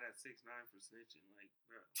more mad at 6ix9ine for snitching. Like,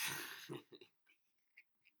 bro.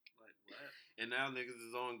 Like, what? And now niggas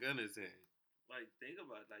is on Gunna's head. Like, think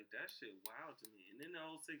about it. Like, that shit wild to me. And then the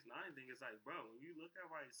whole 6ix9ine thing is like, bro, when you look at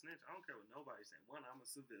why he snitched, I don't care what nobody's saying. One, I'm a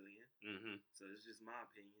civilian. So it's just my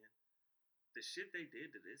opinion. The shit they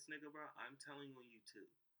did to this nigga, bro, I'm telling on you too.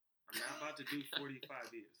 I'm not about to do 45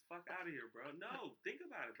 years. Fuck out of here, bro. No, think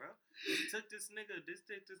about it, bro. They took this nigga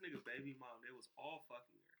baby mom. They was all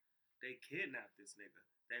fucking her. They kidnapped this nigga.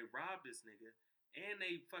 They robbed this nigga. And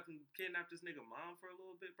they fucking kidnapped this nigga mom for a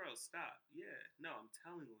little bit, bro. Stop. Yeah. No, I'm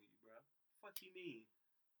telling on you, bro. Fuck you mean?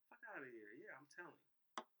 Fuck out of here. Yeah, I'm telling you.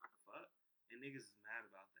 Fuck. And niggas is mad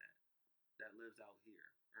about that. That lives out here.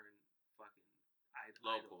 Or in fucking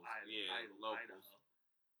Locals. Locals. Idaho.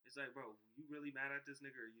 It's like, bro, you really mad at this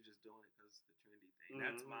nigga, or you just doing it because it's the trendy thing?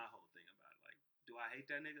 That's my whole thing about it. Like, do I hate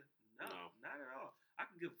that nigga? No, not at all. I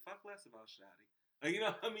can give a fuck less about Shotty. Like, you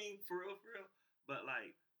know what I mean? For real, for real. But,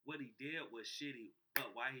 like, what he did was shitty.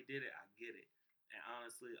 But why he did it, I get it. And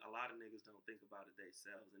honestly, a lot of niggas don't think about it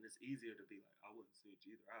themselves. And it's easier to be like, I wouldn't snitch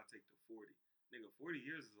either. I'll take the 40. Nigga, 40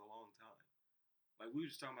 years is a long time. Like, we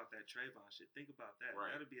were just talking about that Trayvon shit. Think about that.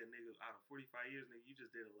 Right. That'll be a nigga out of 45 years, nigga, you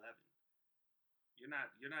just did 11. You're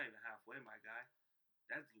not even halfway, my guy.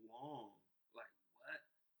 That's long. Like, what?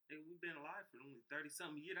 Nigga, we've been alive for only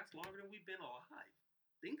 30-something years. That's longer than we've been alive.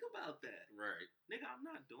 Think about that. Right. Nigga, I'm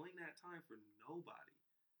not doing that time for nobody.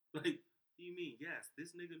 Like, you mean, yes,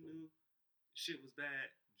 this nigga knew shit was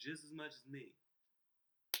bad just as much as me.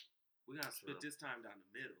 We gotta split this time down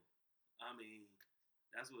the middle. I mean,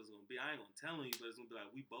 that's what it's gonna be. I ain't gonna tell you, but it's gonna be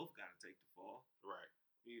like, we both gotta take the fall. Right.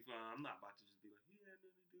 I'm not about to just be like, he had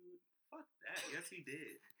nothing to do with it. Fuck that. Yes, he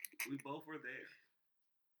did. We both were there.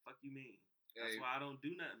 Fuck you mean? That's why I don't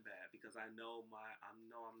do nothing bad, because I know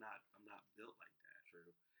I'm not built like that.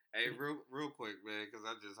 True. Hey, real quick, man, because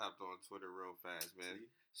I just hopped on Twitter real fast, man.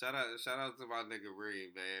 Shout out to my nigga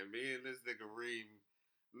Reem, man. Me and this nigga Reem,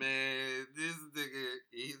 man. This nigga,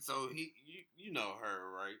 you know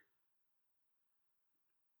her, right?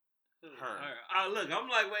 Her. Oh, look,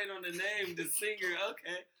 I'm like waiting on the name, the singer.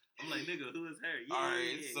 Okay. I'm like, nigga, who is her? Yeah,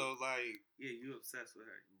 alright, yeah. so like, yeah, you obsessed with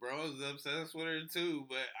her. Bro's obsessed with her too,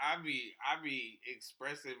 but I be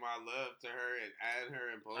expressing my love to her and add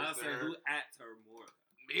her and post her. I'll say who at her more.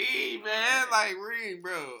 Me, man, like Reem,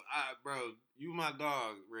 bro. You my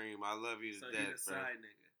dog, Reem. I love you to death, you the bro. Side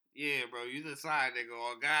nigga. Yeah, bro, you the side nigga.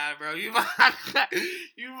 Oh God, bro, you my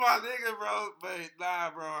nigga, bro. But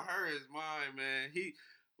nah, bro, her is mine, man.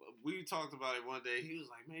 We talked about it one day. He was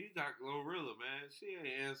like, man, you got Glorilla, man. She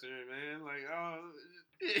ain't answering, man. Like, oh,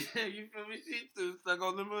 you feel me? She too stuck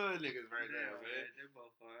on the mud niggas right now, man. They're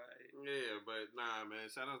both alright. Yeah, but nah, man.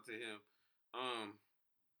 Shout out to him.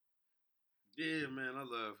 Yeah, man, I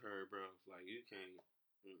love her, bro. Like, you can't.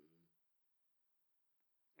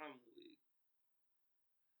 I'm weak.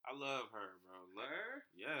 I love her, bro. Her?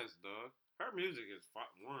 Yes, dog. Her music is her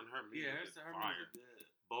music is her fire. music good.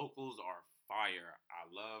 Vocals are fire. I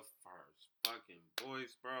love her fucking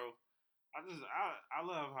voice, bro. I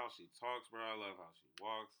love how she talks, bro. I love how she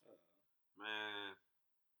walks. Man,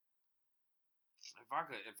 if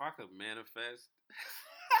I could manifest,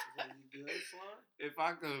 if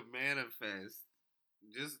I could manifest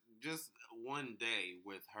just one day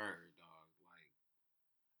with her, dog, like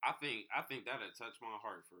I think that'd touch my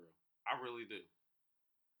heart for real. I really do.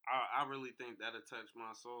 I really think that'd touch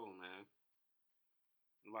my soul, man.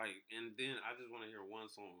 Like, and then I just want to hear one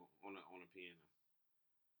song on a piano.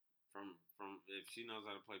 From if she knows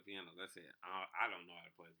how to play piano, that's it. I don't know how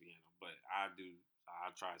to play piano, but I do.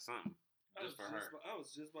 I'll try something just for her. I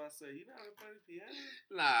was just about to say, you know how to play the piano?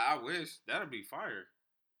 Nah, I wish. That'd be fire.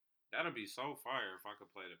 That'd be so fire if I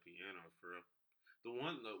could play the piano for real. The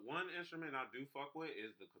one instrument I do fuck with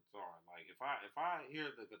is the guitar. Like if I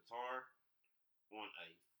hear the guitar on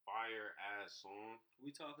a fire ass song. We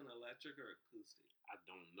talking electric or acoustic? I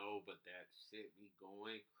don't know, but that shit be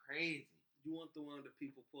going crazy. You want the one that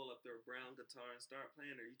people pull up their brown guitar and start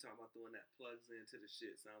playing, or you talking about the one that plugs into the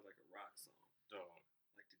shit, sounds like a rock song? Dog.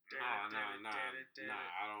 Like the Nah,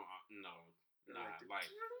 I don't no. Nah, like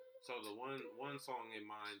so the one song in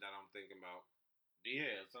mind that I'm thinking about,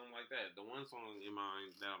 yeah, something like that. The one song in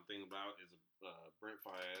mind that I'm thinking about is Brent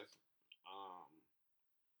Faiyaz.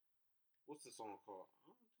 What's the song called? Is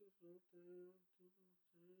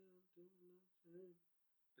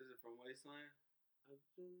it from Wasteland?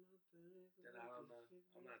 Then I don't know.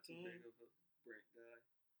 I'm not too big of a Brent guy.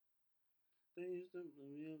 They used to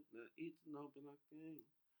eat and open like thing.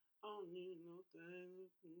 Oh, you know thing.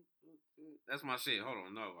 That's my shit. Hold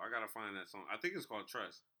on, no, I gotta find that song. I think it's called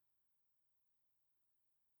Trust.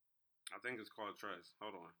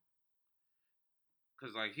 Hold on,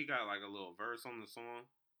 cause like he got like a little verse on the song.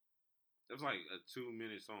 It was like a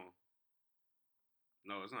 2-minute song.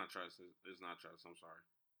 No, it's not Trust. It's not Trust. I'm sorry.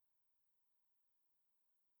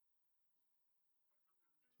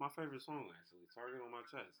 It's my favorite song actually. Target on My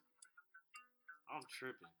Chest. I'm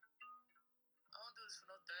tripping.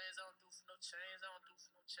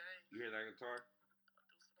 You hear that guitar?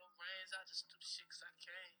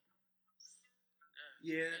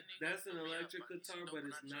 Yeah, that's an electric guitar, but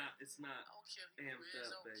it's not amped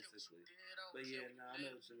up basically. But yeah, I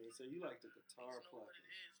know what you mean. So you like the guitar plucking.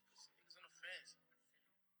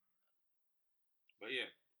 But yeah,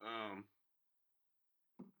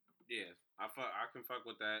 yeah, I can fuck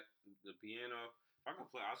with that. The piano, if I could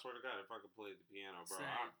play, I swear to God, if I could play the piano, bro,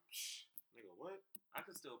 nigga, what? I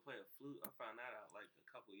could still play a flute. I found that out like a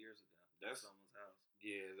couple years ago. That's someone's house.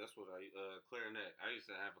 Yeah, that's what clarinet. I used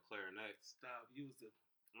to have a clarinet. Stop. Use the.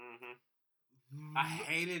 Mm-hmm. I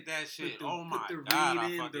hated that shit. Oh my God,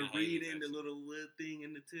 I fucking hated that the shit. little wood thing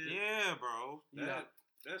in the tip. Yeah, bro.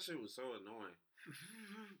 That shit was so annoying.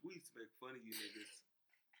 We used to make fun of you niggas.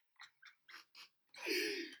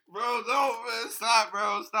 Bro, no, man. Stop,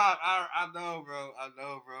 bro. Stop. I know, bro.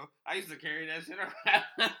 I used to carry that shit around.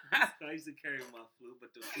 I used to carry my flute,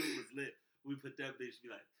 but the flute was lit. We put that bitch, be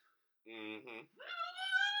like, mm-hmm.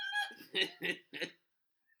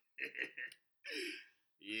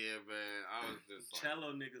 Yeah, man. I was just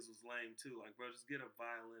cello niggas was lame too. Like, bro, just get a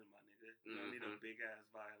violin, my nigga. You don't need a big ass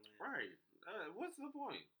violin. Right. What's the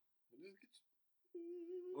point? Just get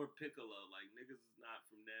or piccolo. Like, niggas is not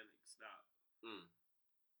from Namek. Stop.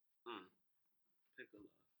 Piccolo.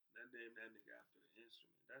 That name that nigga after the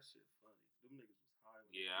instrument. That shit funny. Them niggas was high.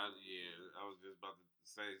 I was just about to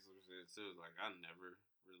say some shit too. Like, I never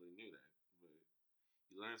really knew that. But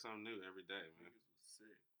you learn something new every day, man. Niggas was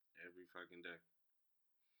sick. Every fucking day.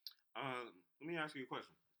 Let me ask you a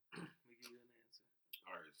question. Let me give you an answer.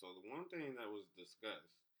 Alright, so the one thing that was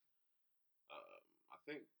discussed, I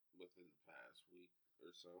think within the past week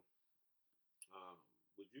or so,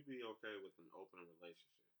 would you be okay with an open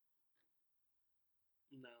relationship?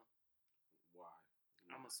 No. Why?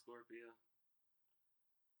 I'm a Scorpio.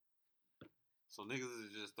 So niggas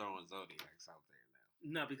is just throwing zodiacs out there now.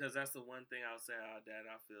 No, because that's the one thing I'll say that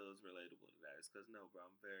I feel is relatable to that. It's because, no, bro,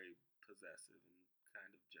 I'm very possessive and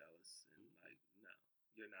kind of jealous. And, like, no,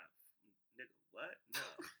 you're not. Nigga, what? No.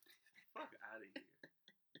 Fuck out of here.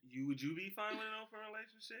 Would you be fine with an open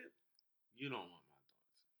relationship? You don't want my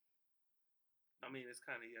thoughts. I mean, it's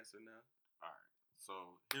kind of yes or no. All right.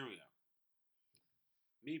 So, hear me out.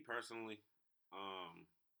 Me personally, I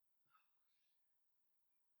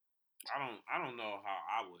don't know how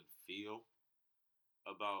I would feel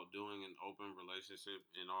about doing an open relationship,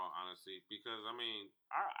 in all honesty, because I mean,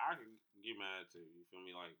 I can get mad too. You feel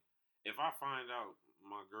me? Like, if I find out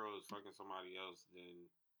my girl is fucking somebody else, then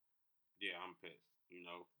yeah, I'm pissed. You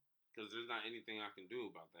know, because there's not anything I can do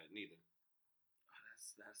about that neither.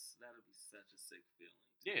 That'll be such a sick feeling.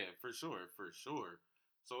 Yeah, for sure.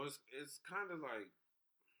 So it's kind of like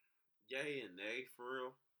yay and nay for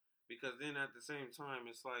real, because then at the same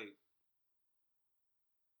time it's like,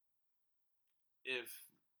 if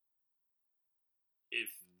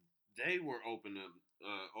they were open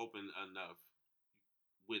enough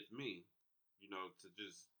with me, you know, to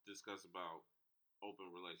just discuss about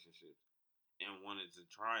open relationships and wanted to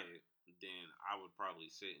try it, then I would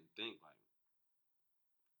probably sit and think like,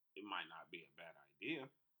 it might not be a bad idea.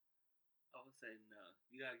 I would say no.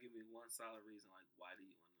 You gotta give me one solid reason. Like, why do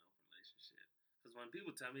you want an open relationship? Because when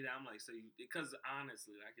people tell me that, I'm like, because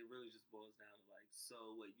honestly, like, it really just boils down to like,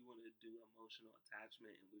 so what, you want to do emotional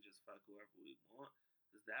attachment and we just fuck whoever we want?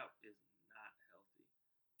 Because that is not healthy.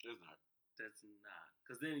 It's not. That's not.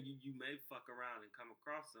 Because then you may fuck around and come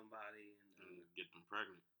across somebody and get them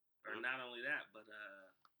pregnant. Or not only that, but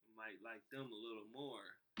might like them a little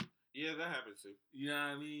more. Yeah, that happens too. You know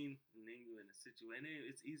what I mean? And then you in a situation. And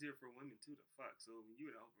it's easier for women too to fuck. So when you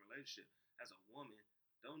in an open relationship as a woman,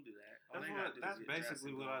 don't do that. That's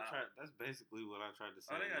basically what I tried. That's basically what I tried to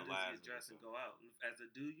say. All they gotta do is get dressed and go out. As a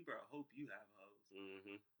dude, you better hope you have hoes.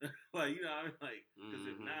 Mm-hmm. Like, you know what I mean? Like, because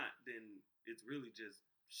if not, then it's really just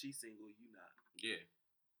she single, you not. Yeah.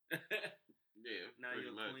 Yeah. Now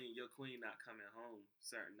your queen not coming home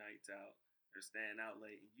certain nights out or staying out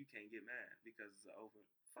late, and you can't get mad because it's over.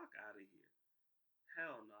 Fuck out of here.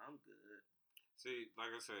 Hell no, I'm good. See,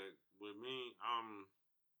 like I said, with me, I'm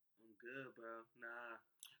good, bro. Nah.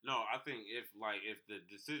 No, I think if the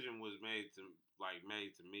decision was made to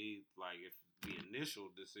me, like if the initial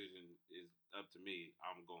decision is up to me,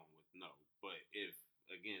 I'm going with no. But if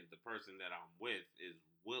again the person that I'm with is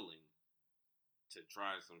willing to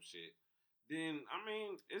try some shit, then I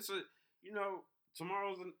mean it's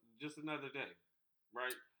tomorrow's just another day,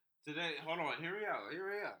 right? Today, hold on, hear me out.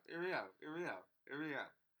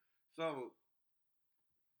 So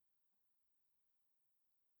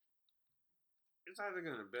it's either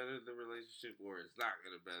gonna better the relationship or it's not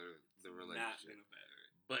gonna better the relationship. Not gonna better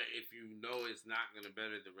it. But if you know it's not going to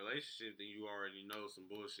better the relationship, then you already know some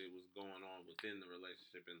bullshit was going on within the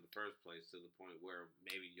relationship in the first place to the point where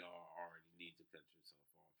maybe y'all already need to cut yourself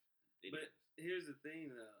off. But here's the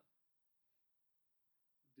thing, though.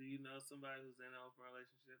 Do you know somebody who's in an open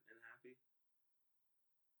relationship and happy?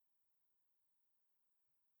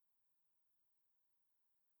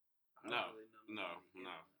 No.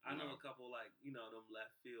 I know a couple them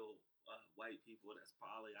left field white people that's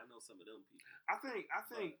poly. I know some of them people. I think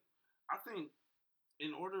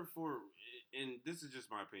in order for, and this is just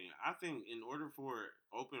my opinion, I think in order for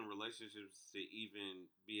open relationships to even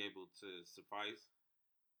be able to suffice,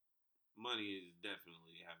 money is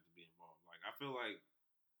definitely have to be involved. Like, I feel like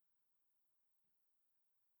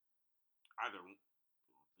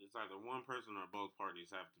it's either one person or both parties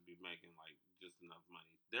have to be making like just enough money.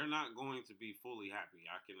 They're not going to be fully happy.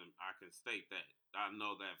 I can state that. I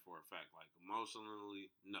know that for a fact. Like, emotionally,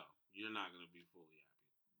 no, you're not going to be fully happy.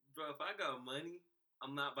 Bro, if I got money,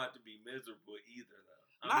 I'm not about to be miserable either, though.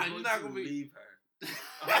 You're not going to leave her.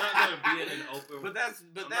 I'm not going to be in an open. But that's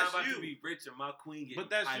I'm not about you. to be rich and my queen getting. But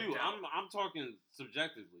that's you. Out. I'm talking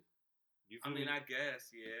subjectively. I guess,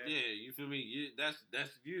 yeah. Yeah, you feel me? That's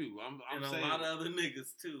you. I'm and saying a lot of other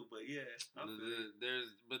niggas too, but yeah.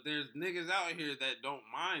 There's niggas out here that don't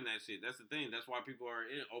mind that shit. That's the thing. That's why people are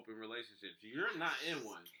in open relationships. You're not in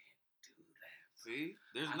one. Can't do that. See,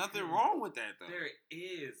 there's nothing wrong with that though. There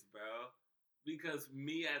is, bro. Because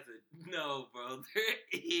me as a bro, there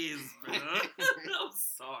is, bro. I'm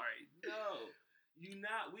sorry, no. We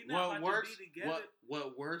not about to be together.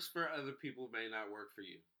 What works for other people may not work for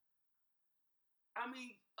you. I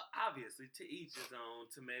mean, obviously, to each his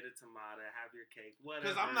own. Tomato, have your cake,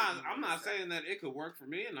 whatever. Because I'm not saying that it could work for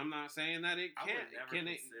me, and I'm not saying that it can't.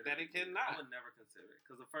 It cannot. I would never consider it.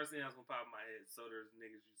 Because the first thing that's gonna pop in my head, so there's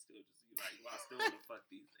niggas you I still want to fuck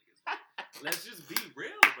these niggas. Let's just be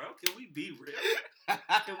real, bro. Can we be real?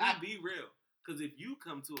 Can we be real? Because if you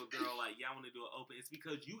come to a girl like, I want to do an open, it's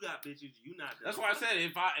because you got bitches you not. That's why I said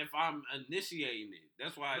if I'm initiating it.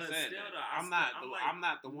 That's why I said that. I'm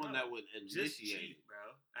not the one that would initiate it,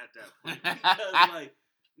 bro. At that point,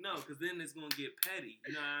 because because then it's gonna get petty.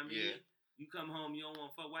 You know what I mean? Yeah. You come home, you don't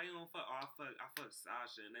want to fuck. Why you don't fuck? Oh, I fuck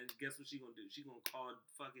Sasha, and then guess what she gonna do? She gonna call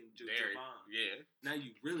fucking Javon. Yeah. Now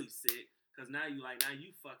you really sick, because now you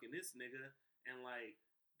fucking this nigga, and like.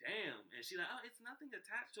 Damn. And she like, oh, it's nothing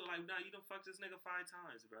attached to it. Like, nah, you done fucked this nigga 5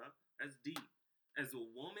 times, bro. That's deep. As a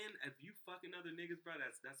woman, if you fucking other niggas, bro,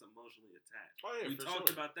 that's emotionally attached. Oh, yeah, we talked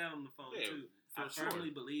about that on the phone, too. I firmly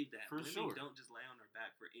believe that. Women don't just lay on their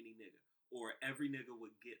back for any nigga. Or every nigga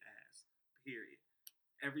would get ass. Period.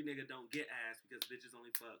 Every nigga don't get ass because bitches only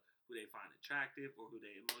fuck who they find attractive or who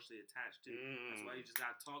they emotionally attached to. That's why you just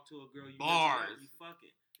gotta talk to a girl you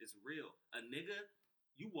fucking. It's real. A nigga,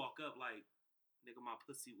 you walk up like, nigga, my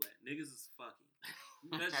pussy wet. Niggas is fucking.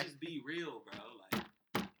 Let's just be real, bro. Like,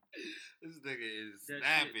 this nigga is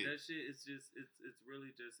snappy. That shit is just, it's really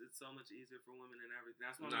just, it's so much easier for women and everything.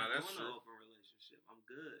 That's why I'm not doing an open relationship. I'm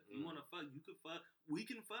good. You want to fuck, you can fuck. We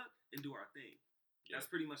can fuck and do our thing. Yeah. That's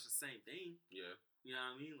pretty much the same thing. Yeah. You know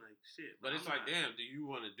what I mean? Like, shit. But it's like, damn, do you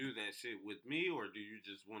want to do that shit with me or do you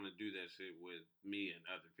just want to do that shit with me and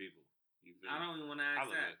other people? I don't even want to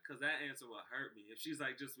ask that because that answer will hurt me. If she's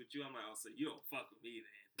like just with you, I'm like, oh, so you don't fuck with me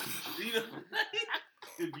then.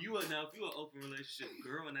 You know, if you an open relationship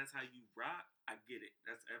girl and that's how you rock, I get it.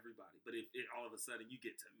 That's everybody. But if all of a sudden you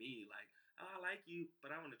get to me like, oh, I like you,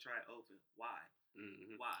 but I want to try it open. Why?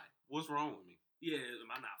 Mm-hmm. Why? What's wrong with me? Yeah,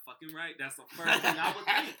 am I not fucking right? That's the first thing I would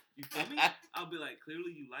think. You feel me? I'll be like,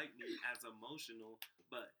 clearly you like me as emotional,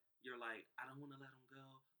 but you're like, I don't want to let him go,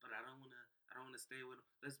 but I don't want to stay with him.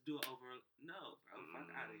 Let's do it over. No, bro.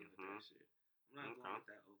 Fuck out of here with that shit. I'm not going with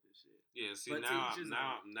that open shit. Yeah, see,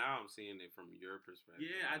 now I'm seeing it from your perspective.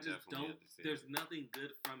 Yeah, I just don't. There's nothing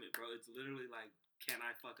good from it, bro. It's literally like, can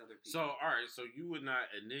I fuck other people? So, all right. So you would not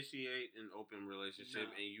initiate an open relationship,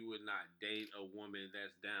 and you would not date a woman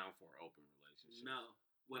that's down for an open relationship. No.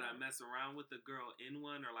 Would I mess around with a girl in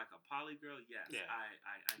one or like a poly girl? Yes. Yeah. I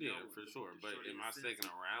know. Yeah, for sure. But am I sticking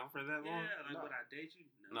around for that long? Yeah, like would I date you?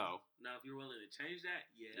 No. Now, if you're willing to change that,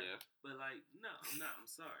 yeah. But like, no, I'm not. I'm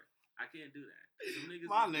sorry. I can't do that.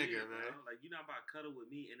 My nigga, man. Bro. Like, you're not about to cuddle with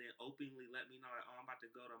me and then openly let me know, like, oh, I'm about to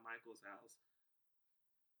go to Michael's house.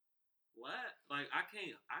 What? Like, I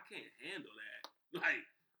can't handle that. Like,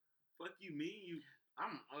 fuck you mean?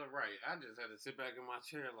 I'm right. I just had to sit back in my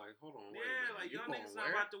chair like, hold on, wait a minute. Like, y'all niggas not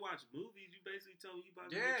about to watch movies. You basically told me you about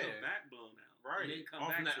to get your back blown out. Right. And then come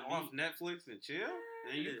off Netflix and chill? Yeah.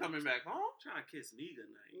 And you coming back home? Trying to kiss me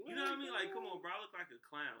goodnight. You know what I mean? Like, come on, bro. I look like a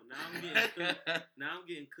clown. Now I'm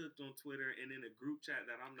getting cooked on Twitter and in a group chat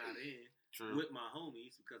that I'm not in. True. with my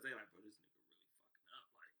homies because they like, bro, this nigga really fucking up.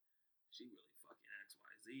 Like, she really fucking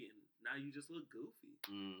XYZ, and now you just look goofy.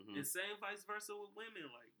 Mm-hmm. And same vice versa with women.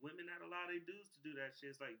 Like, women that allow their dudes to do that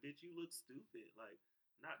shit. It's like, bitch, you look stupid. Like,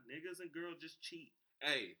 not niggas and girls just cheat.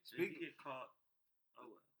 Hey, If you get caught, oh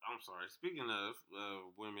well. I'm sorry. Speaking of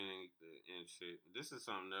women and shit, this is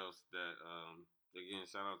something else that, again,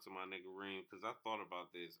 shout out to my nigga Reem, because I thought about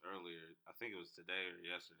this earlier. I think it was today or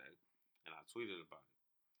yesterday, and I tweeted about it.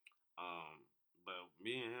 But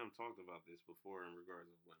me and him talked about this before in regards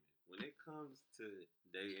to women. When it comes to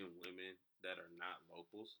dating women that are not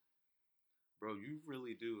locals, bro, you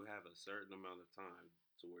really do have a certain amount of time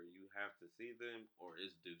to where you have to see them or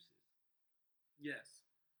it's deuces. Yes.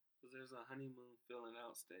 Because there's a honeymoon filling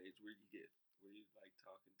out stage where you like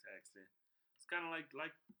talking, texting. It's kind of like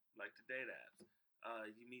the date apps.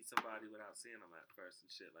 You meet somebody without seeing them at first and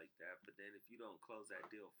shit like that. But then if you don't close that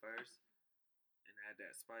deal first and add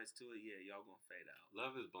that spice to it, yeah, y'all gonna fade out.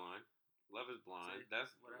 Love is Blind. Love is Blind. See,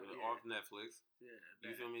 That's off Netflix. Yeah,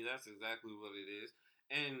 you feel me? That's exactly what it is.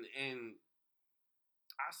 And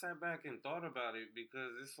I sat back and thought about it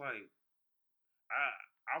because it's like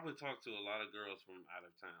I would talk to a lot of girls from out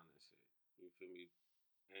of town and shit. You feel me?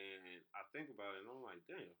 And I think about it and I'm like,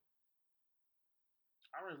 damn.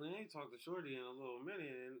 I really ain't talked to Shorty in a little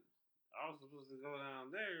minute, and I was supposed to go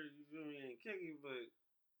down there, you feel me, and kick it, but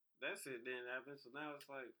that shit didn't happen. So now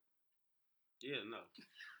it's like, yeah, no.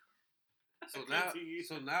 So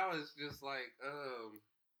now it's just like,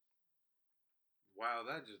 wow,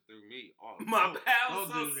 that just threw me off. My pal,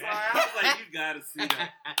 so sorry. I was like, you gotta see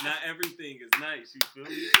that. Not everything is nice. You feel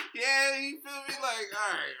me? Yeah, you feel me? Like,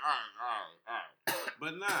 all right.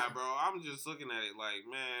 But nah, bro, I'm just looking at it like,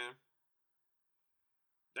 man.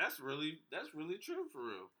 That's really true for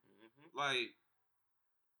real. Mm-hmm. Like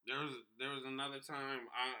there was another time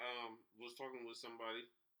I was talking with somebody.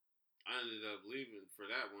 I ended up leaving for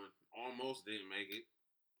that one. Almost didn't make it.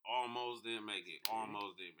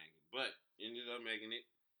 But ended up making it.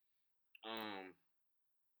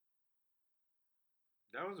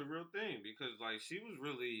 That was a real thing because like she was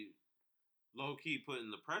really low key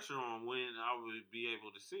putting the pressure on when I would be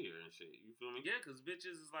able to see her and shit. You feel me? Yeah, because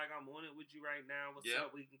bitches is like, I'm on it with you right now. What's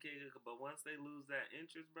up? We can kick it. But once they lose that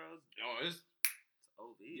interest, bro, it's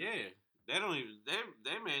OV. Yeah, they don't even.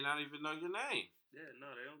 They may not even know your name. Yeah,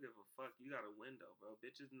 no, they don't give a fuck. You got a window, bro.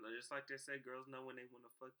 Bitches, just like they say, girls know when they want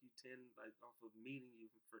to fuck you 10, like off of meeting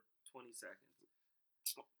you for 20 seconds.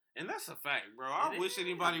 And that's a fact, bro. I wish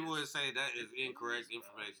anybody would say that is incorrect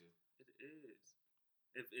information. It is.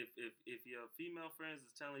 If your female friends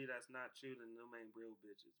is telling you that's not true, then them ain't real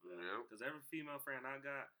bitches, bro. Because every female friend I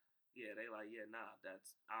got, yeah, they like, yeah, nah,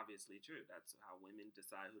 that's obviously true. That's how women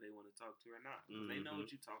decide who they want to talk to or not. Mm-hmm. They know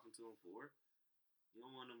what you're talking to them for. You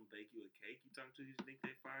don't want them to bake you a cake. You talking to you think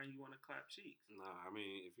they fire and you want to clap cheeks. Nah, I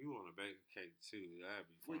mean, if you want to bake a cake too, that'd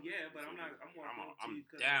be fun. Well, yeah, but I'm walking up to you.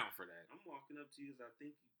 I'm down for that. I'm walking up to you because I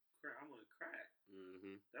think you crack. I want to crack.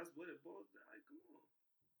 Mm-hmm. That's what it boils down. Like, come on.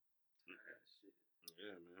 That shit.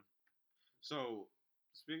 Yeah, man. So,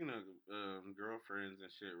 speaking of girlfriends and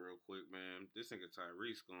shit real quick, man, this nigga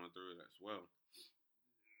Tyrese going through it as well.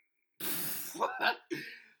 What?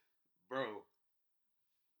 Bro.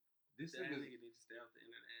 This nigga needs to stay off the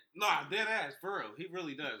internet. Nah, dead ass, for real. He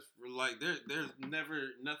really does. Like, there's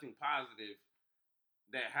never nothing positive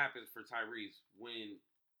that happens for Tyrese when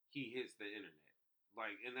he hits the internet.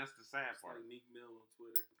 Like, and that's the sad part. Like Meek Mill on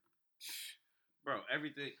Twitter. Bro,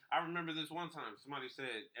 everything. I remember this one time somebody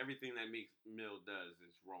said everything that Meek Mill does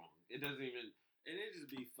is wrong. It doesn't even. And it just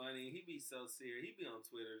be funny. He be so serious. He be on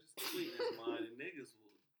Twitter just tweeting his mind, and niggas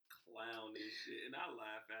will clown this shit, and I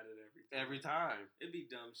laugh at it every time. Every time. It be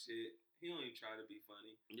dumb shit. He don't even try to be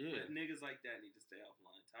funny. Yeah. But niggas like that need to stay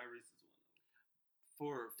offline. Tyrese is one of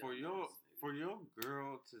them. For your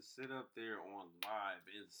girl to sit up there on live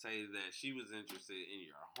and say that she was interested in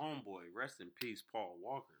your homeboy, rest in peace, Paul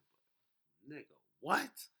Walker. Nigga, what?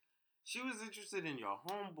 She was interested in your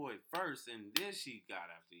homeboy first, and then she got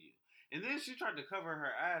after you. And then she tried to cover her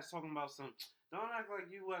ass talking about some, don't act like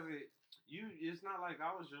you wasn't, it's not like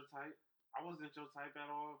I was your type. I wasn't your type at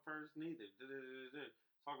all at first, neither.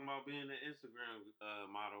 Talking about being an Instagram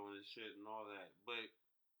model and shit and all that. But,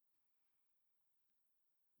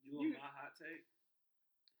 you want my hot take?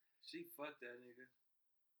 She fucked that nigga.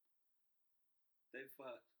 They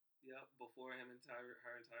fucked. Yep, before her and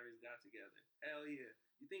Tyrese got together. Hell yeah.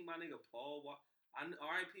 You think my nigga Paul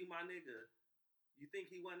R.I.P. my nigga. You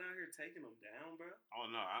think he wasn't out here taking them down, bro? Oh,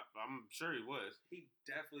 no. I'm sure he was. He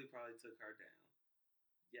definitely probably took her down.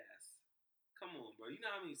 Yes. Come on, bro. You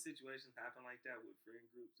know how many situations happen like that with friend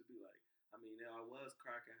groups to be like, I mean, I was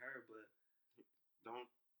cracking her, but...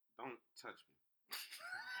 Don't Don't touch me.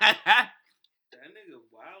 That nigga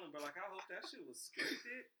wildin', bro. Like, I hope that shit was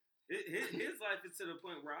scripted. His life is to the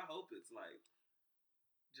point where I hope it's like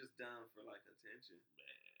just done for like attention.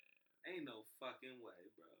 Man, ain't no fucking way,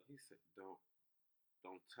 bro. He said,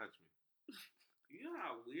 "Don't touch me." You know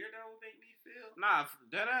how weird that would make me feel? Nah,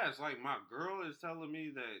 dead ass. Like, my girl is telling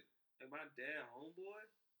me that. Like my dad, homeboy.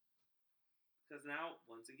 Because now,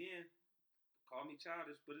 once again, call me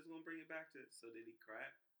childish, but it's gonna bring it back to. So did he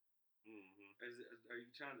crack? Are you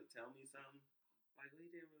trying to tell me something? Like, well, he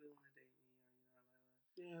didn't really want to date me,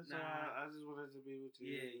 or Yeah, so I just wanted to be with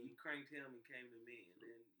you. Yeah, you cranked him and came to me, and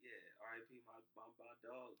then R.I.P. my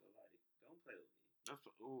dog, but like, don't play with me. That's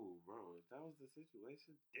ooh, bro. If that was the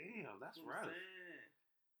situation, damn, that's what rough. I'm saying.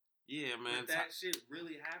 Yeah, man. But that shit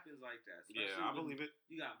really happens like that. Yeah, I believe it.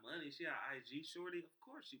 You got money. She got IG shorty. Of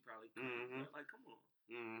course, she probably could. Like, come on.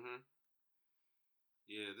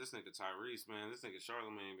 Yeah, this nigga Tyrese, man. This nigga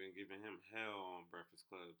Charlamagne been giving him hell on Breakfast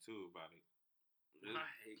Club too about it. I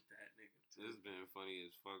hate that nigga too. It's been funny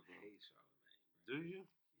as fuck, bro. I hate Charlamagne. Do you?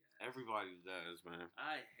 Yeah. Everybody does, man.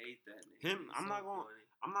 I hate that nigga. Him, I'm not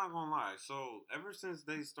gonna lie. So ever since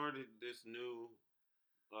they started this new,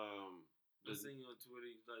 I seen you on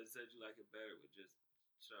Twitter. You said you like it better with just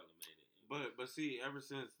Charlamagne. But see, ever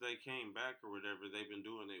since they came back or whatever, they've been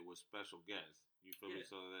doing it with special guests. You feel me?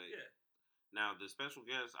 So that now the special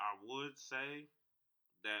guests, I would say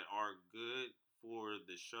that are good for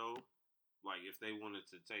the show. Like if they wanted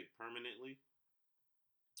to take permanently,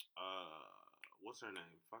 what's her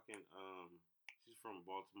name? Fucking she's from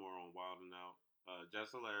Baltimore on Wild 'N Out.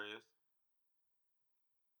 Jess Hilarious.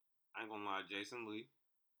 I ain't gonna lie, Jason Lee.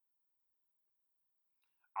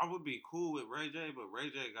 I would be cool with Ray J, but Ray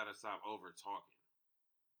J gotta stop over talking.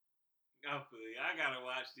 I feel you. I gotta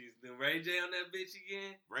watch these. The Ray J on that bitch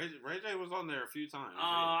again? Ray J was on there a few times. Oh,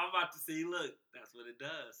 yeah. I'm about to see. Look, that's what it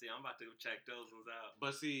does. See, I'm about to check those ones out.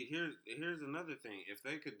 But see, here's another thing. If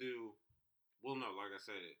they could do, well, no, like I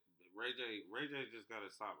said, Ray J just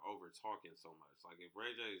gotta stop over talking so much. Like if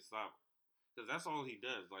Ray J stop, because that's all he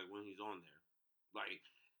does. Like when he's on there, like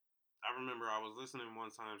I remember I was listening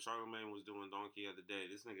one time. Charlamagne was doing Donkey of the Day.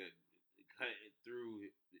 This nigga cut through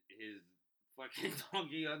his fucking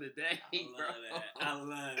Donkey of the Day. I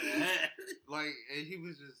love that. Like, and he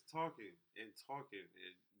was just talking and just talking,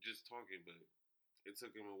 but it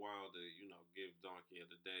took him a while to, give Donkey of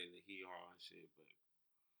the Day the hee-haw and shit, but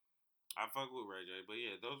I fuck with Ray J. But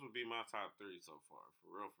yeah, those would be my top 3 so far,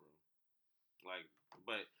 for real. Like,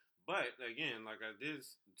 but again, like I did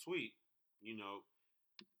tweet,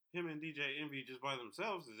 him and DJ Envy just by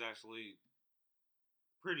themselves is actually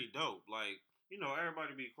pretty dope. Like,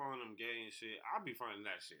 everybody be calling him gay and shit. I be finding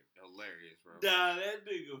that shit hilarious, bro. Nah, that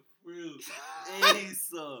nigga fruit. And he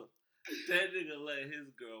suck. That nigga let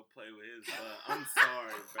his girl play with his butt. I'm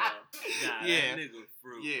sorry, bro. Nah, that nigga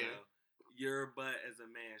fruit, bro. Your butt as a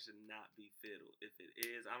man should not be fiddled. If it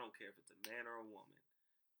is, I don't care if it's a man or a woman.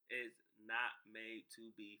 It's not made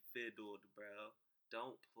to be fiddled, bro.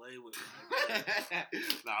 Don't play with me.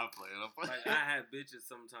 Nah, I'm playing. Like, I have bitches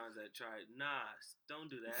sometimes that try, don't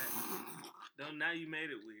do that. Now you made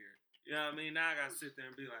it weird. You know what I mean? Now I gotta sit there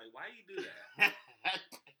and be like, why you do that?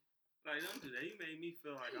 Like, don't do that. You made me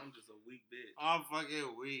feel like I'm just a weak bitch. I'm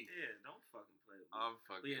fucking weak. Yeah, don't fucking play with me. I'm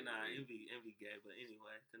fucking weak. Envy gay, but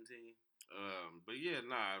anyway, continue. But yeah,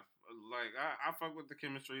 like I fuck with the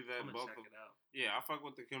chemistry that I'm both check of it out. Yeah, I fuck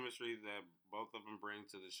with the chemistry that both of them bring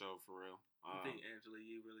to the show for real. You think Angela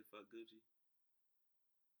Yee really fuck Gucci?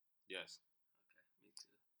 Yes. Okay, me too.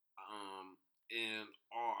 In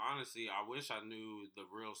all honesty, I wish I knew the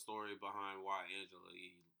real story behind why Angela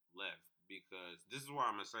Yee left, because this is why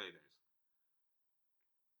I'm gonna say this.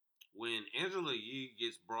 When Angela Yee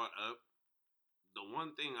gets brought up, the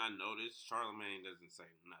one thing I noticed, Charlamagne doesn't say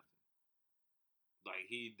nothing. Like,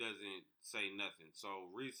 he doesn't say nothing. So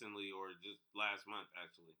recently, or just last month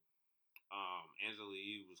actually, Angela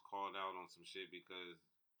Yee was called out on some shit because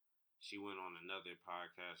she went on another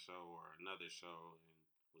podcast show or another show and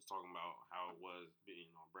was talking about how it was being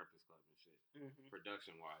on Breakfast Club and shit,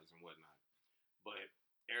 production wise and whatnot. But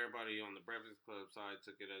everybody on the Breakfast Club side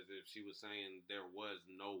took it as if she was saying there was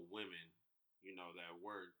no women, that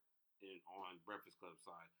worked on Breakfast Club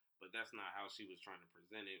side. But that's not how she was trying to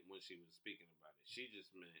present it when she was speaking about it. She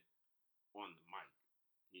just meant on the mic,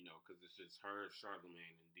 because it's just her,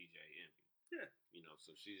 Charlamagne, and DJ Envy. Yeah.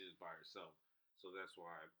 So she's just by herself. So that's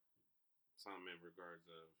why some in regards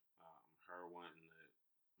of her wanting to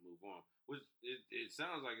move on, which it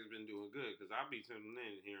sounds like it's been doing good, because I be tuning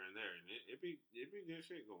in here and there, and it be good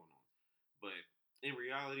shit going on. But in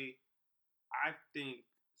reality, I think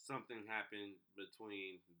something happened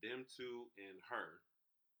between them two and her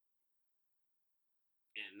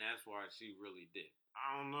that's why she really did.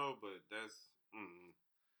 I don't know, but that's.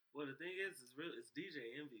 Well, the thing is it's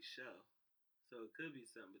DJ Envy's show, so it could be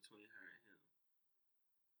something between her and him.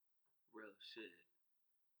 Real shit.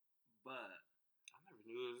 But I never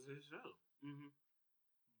knew it was his show.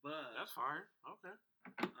 But that's fire. Okay.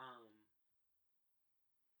 I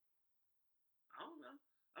don't know.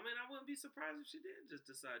 I mean, I wouldn't be surprised if she did just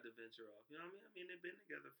decide to venture off. You know what I mean? I mean, they've been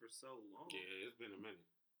together for so long. Yeah, it's been a minute.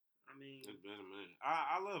 I mean, it's been a minute.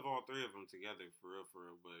 I love all three of them together for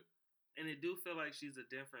real. But and it do feel like she's a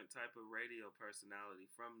different type of radio personality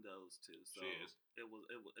from those two. So she is. It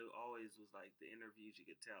always was like the interviews you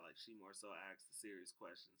could tell like she more so asked the serious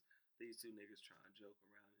questions. These two niggas trying to joke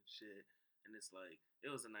around and shit. And it's like, it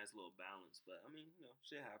was a nice little balance. But, I mean, you know,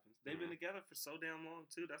 shit happens. They've been together for so damn long,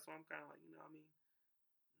 too. That's why I'm kind of like, you know what I mean?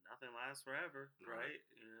 Nothing lasts forever, right?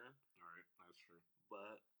 You know? All right, that's true.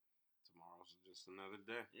 But tomorrow's just another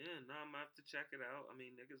day. Yeah, no, I'm going to have to check it out. I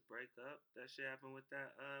mean, niggas break up. That shit happened with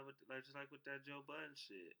that, just like with that Joe Budden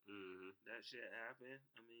shit. That shit happened.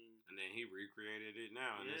 I mean. And then he recreated it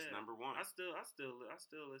now, and it's number one. I still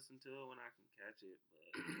listen to it when I can catch it.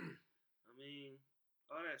 But, I mean.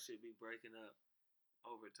 All that shit be breaking up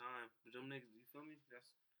over time. But them niggas, you feel me?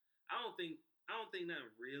 I don't think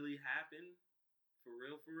nothing really happened for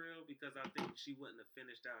real, because I think she wouldn't have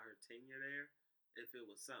finished out her tenure there if it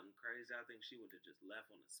was something crazy. I think she would have just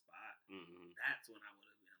left on the spot. That's when I would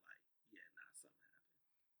have been like, yeah, nah, something happened.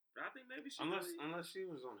 But I think maybe she unless she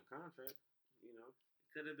was on a contract, you know.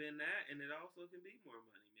 It could have been that, and it also can be more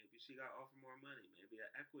money. Maybe she got offered more money, maybe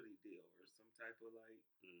an equity deal or some type of like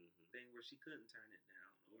thing where she couldn't turn it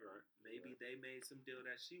down, or maybe they made some deal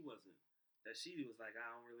that she was like, I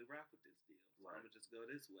don't really rock with this deal, so I'm gonna just go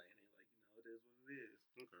this way, and they're like, you know, it is what it is.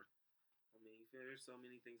 Okay. I mean, there's so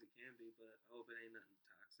many things it can be, but I hope it ain't nothing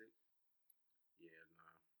toxic. Yeah,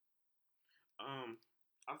 nah.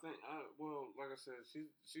 I think, well, like I said,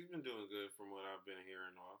 she's been doing good from what I've been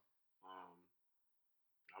hearing off.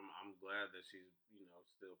 I'm glad that she's, you know,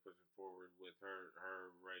 still pushing forward with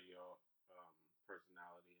her radio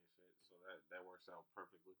personality and shit. So that works out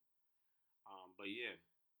perfectly. But yeah,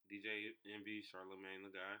 DJ Envy, Charlamagne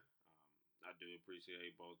the God. I do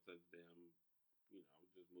appreciate both of them, you know,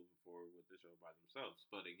 just moving forward with the show by themselves.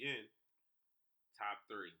 But again, top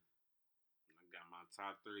three. I got my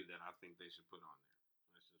top three that I think they should put on there.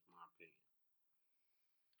 That's just my opinion.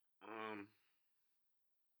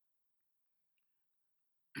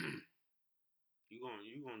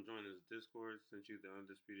 You gonna join this Discord since you're the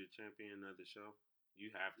Undisputed Champion of the show?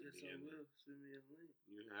 You have to be in there. Send me a link.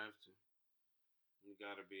 You have to. You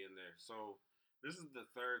gotta be in there. So this is the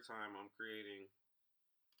third time I'm creating.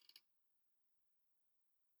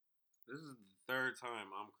 This is the third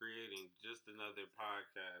time I'm creating just another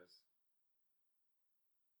podcast.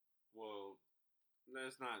 Well,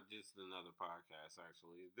 that's not just another podcast,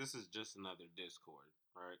 actually. This is just another Discord,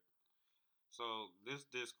 right? So this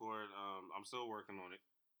Discord, I'm still working on it.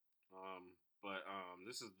 But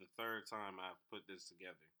this is the third time I've put this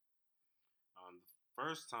together. The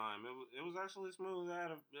first time, it was actually smooth.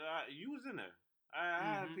 You was in there.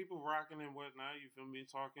 I had people rocking and whatnot. You feel me?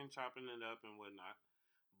 Talking, chopping it up and whatnot.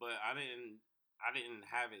 But I didn't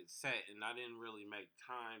have it set, and I didn't really make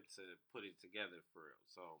time to put it together for real.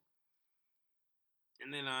 So,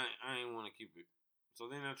 and then I didn't want to keep it. So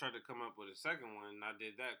then I tried to come up with a second one, and I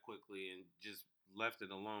did that quickly and just left it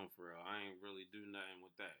alone for real. I ain't really do nothing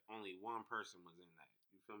with that. Only one person was in that.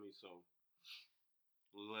 You feel me? So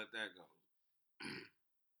we'll let that go.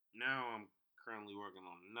 Now I'm currently working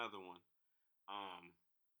on another one.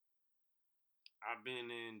 I've been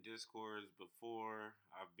in Discords before.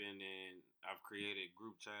 I've created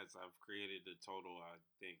group chats. I've created a total, I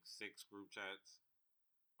think, 6 group chats.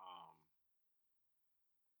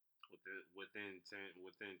 Within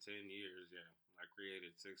 10 years, yeah, I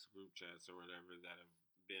created 6 group chats or whatever that have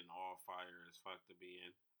been all fire as fuck to be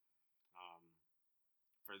in.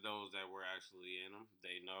 For those that were actually in them,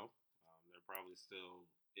 they know. They're probably still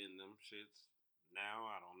in them shits now.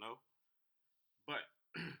 I don't know, but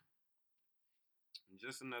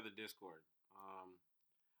just another Discord.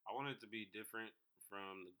 I want it to be different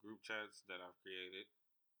from the group chats that I've created.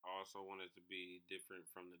 I also want it to be different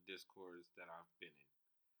from the Discords that I've been in.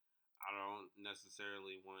 I don't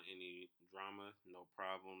necessarily want any drama, no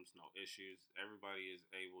problems, no issues. Everybody is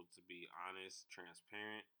able to be honest,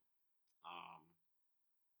 transparent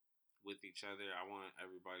with each other. I want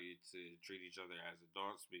everybody to treat each other as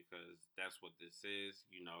adults because that's what this is.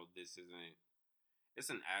 You know, it's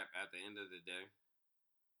an app at the end of the day.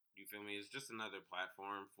 You feel me? It's just another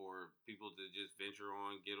platform for people to just venture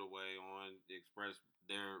on, get away on, express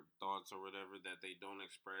their thoughts or whatever that they don't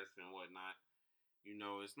express and whatnot. You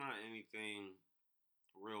know, it's not anything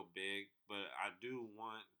real big, but I do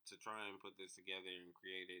want to try and put this together and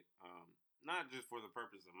create it. Not just for the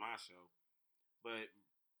purpose of my show, but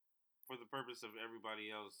for the purpose of everybody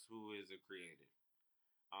else who is a creative.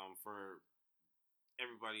 For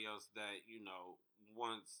everybody else that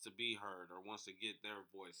wants to be heard or wants to get their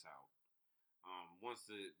voice out, wants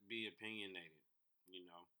to be opinionated. You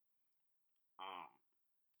know, um,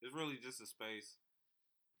 it's really just a space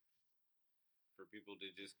for people to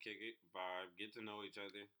just kick it, vibe, get to know each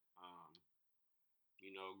other. Um,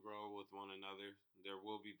 grow with one another. There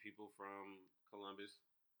will be people from Columbus.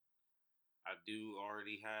 I do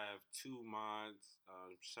already have two mods.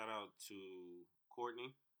 Shout out to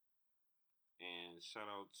Courtney and shout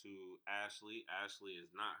out to Ashley. Ashley is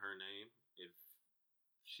not her name. If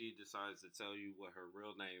she decides to tell you what her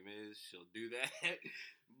real name is, she'll do that.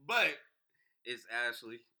 But it's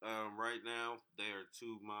Ashley. Right now, they are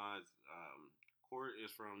two mods. Court is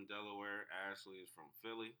from Delaware. Ashley is from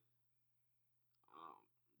Philly. Um,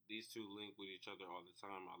 these two link with each other all the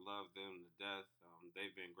time. I love them to death.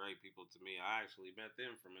 They've been great people to me. I actually met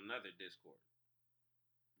them from another Discord.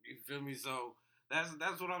 You feel me? So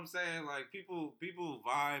that's what I'm saying. Like people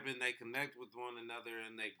vibe and they connect with one another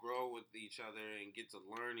and they grow with each other and get to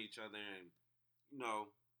learn each other and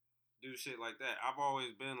do shit like that. I've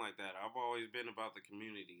always been like that. I've always been about the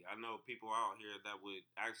community. I know people out here that would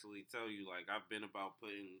actually tell you like I've been about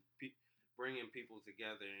bringing people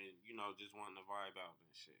together and just wanting to vibe out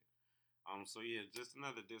and shit. So yeah, just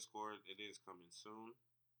another Discord. It is coming soon.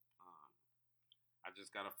 I just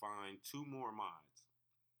gotta find two more mods.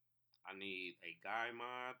 I need a guy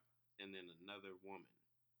mod and then another woman.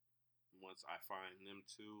 Once I find them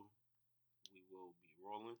two, we will be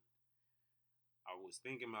rolling. I was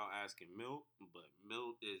thinking about asking Milt, but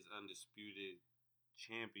Milt is Undisputed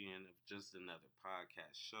Champion of just another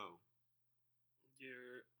podcast show.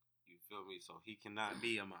 Yeah. You feel me? So he cannot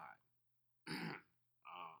be a mod.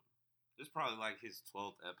 This is probably like his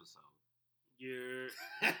 12th episode. Yeah.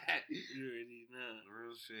 You already know.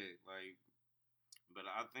 Real shit. Like, but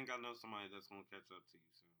I think I know somebody that's going to catch up to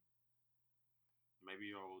you soon.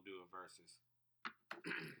 Maybe y'all will do a versus.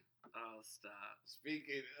 Oh, stop.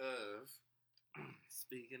 Speaking of,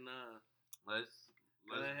 let's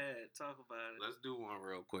go ahead, talk about it. Let's do one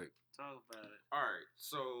real quick. Talk about it. All right.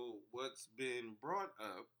 So what's been brought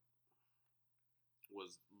up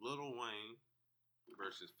was Lil Wayne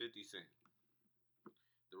versus 50 Cent.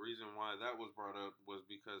 The reason why that was brought up was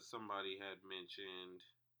because somebody had mentioned,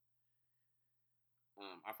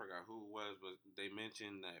 I forgot who it was, but they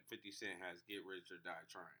mentioned that 50 Cent has Get Rich or Die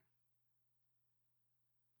Trying.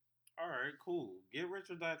 Alright, cool. Get Rich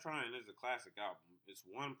or Die Trying is a classic album. It's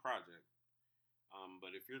one project.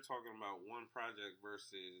 But if you're talking about one project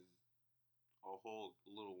versus a whole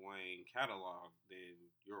Lil Wayne catalog, then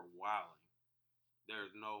you're wilding.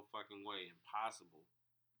 There's no fucking way, impossible.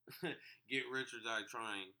 Get Rich or Die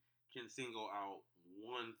Trying can single out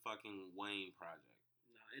one fucking Wayne project.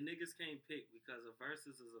 No, and niggas can't pick because a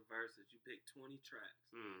versus is a versus. You pick 20 tracks.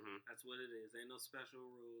 Mm-hmm. That's what it is. Ain't no special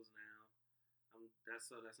rules now. That's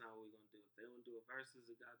not what we're gonna do. If they want to do a versus,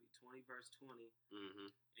 it gotta be 20 verse 20. Mm-hmm.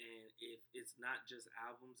 And if it's not just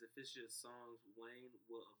albums, if it's just songs, Wayne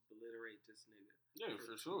will obliterate this nigga. Yeah,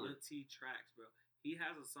 for sure. 20 tracks, bro. He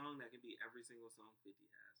has a song that can be every single song 50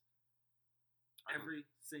 has. Every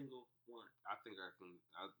single one. I think I can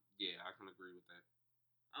agree with that.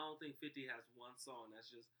 I don't think 50 has one song that's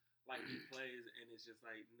just like he plays and it's just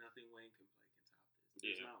like nothing Wayne can play can top this.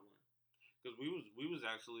 There's not one. Because we was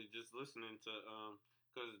actually just listening to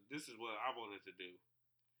because this is what I wanted to do.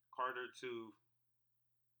 Carter 2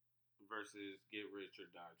 versus Get Rich or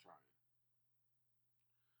Die Trying.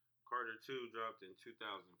 Carter 2 dropped in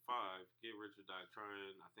 2005. Get Rich or Die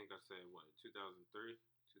Trying, I think I said, 2003?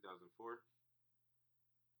 2004?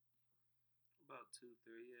 About 2,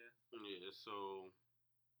 3, yeah. Yeah, so...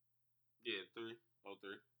 Yeah, 3.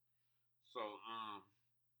 03. So,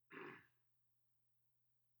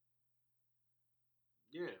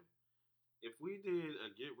 yeah. If we did a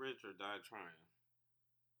Get Rich or Die Trying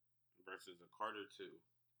versus a Carter 2,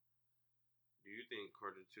 do you think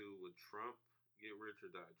Carter 2 would trump Get Rich or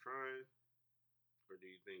Die Trying? Or do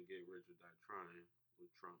you think Get Rich or Die Trying would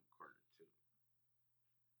trump Carter 2?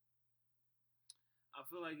 I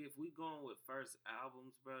feel like if we going with first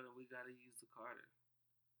albums, bro, then we gotta use the Carter.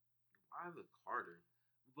 Why the Carter?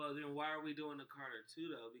 But then why are we doing the Carter 2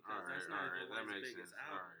 though? Because that's not even Wayne's biggest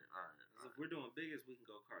album. All right. If we're doing biggest, we can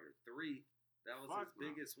go Carter 3. That was his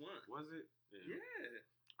biggest one. Was it? Yeah.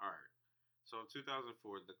 All right. So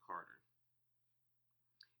 2004, the Carter.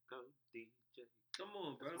 Go DJ. Come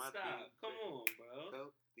on, bro. Stop. DJ. Come on, bro. Go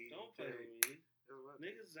DJ. Don't play with me. That's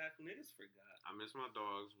Niggas forgot. I Miss My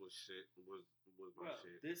Dogs was shit. Was my Bro,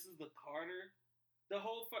 shit. this is the Carter. The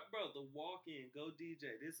whole bro, the walk-in, go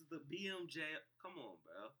DJ. This is the BMJ. Come on,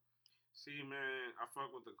 bro. See, man, I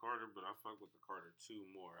fuck with the Carter, but I fuck with the Carter 2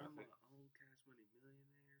 more. I think My own Cash Money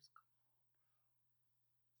Millionaires. Come on,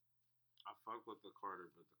 I fuck with the Carter,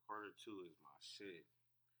 but the Carter 2 is my shit.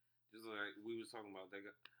 Just like we was talking about, they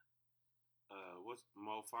got what's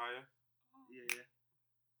Mo Fire? Yeah.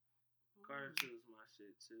 Carter 2 is my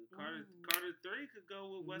shit too. Carter 3 could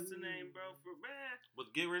go with what's the name, bro? For man.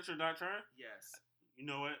 But Get Rich or Die Trying? Yes. You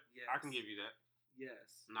know what? Yes. I can give you that.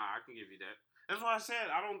 Yes. Nah, I can give you that. That's why I said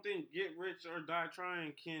I don't think Get Rich or Die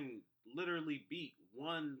Trying can literally beat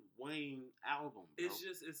one Wayne album, bro.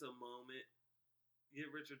 It's a moment. Get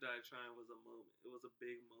Rich or Die Trying was a moment. It was a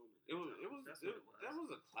big moment. That was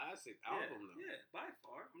a classic album, though. Yeah, by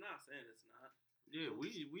far. I'm not saying it's not. Yeah,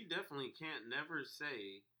 we definitely can't never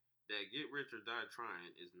say that Get Rich or Die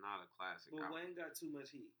Trying is not a classic But album. Wayne got too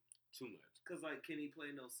much heat. Too much. Cause like, can he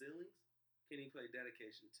play No Ceilings? Can he play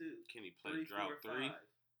Dedication 2? Can he play Drought 3?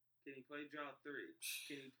 Can he play Drought 3?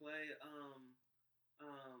 Can he play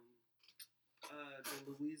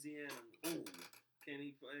the Louisiana? Ooh. Can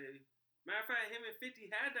he play? Matter of fact, him and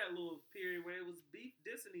 50 had that little period where it was beef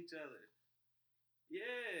dissing each other.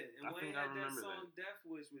 Yeah, and Wayne had that song Death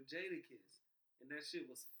Wish with Jadakiss, and that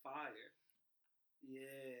shit was fire.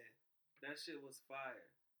 Yeah, that shit was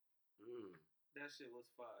fire. That shit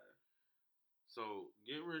was fire. So,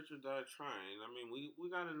 Get Rich or Die Trying. I mean, we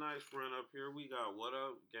got a nice run up here. We got What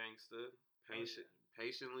Up, Gangsta,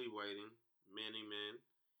 Patiently Waiting, Many Men,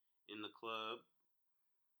 In the Club,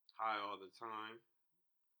 High All the Time.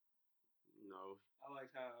 You know. I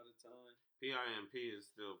like High All the Time. PIMP is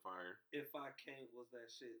still fire. If I Can't was that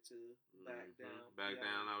shit too. Back Down. Back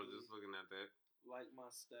Down. I was just looking at that. Like My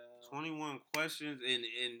Style. 21 Questions,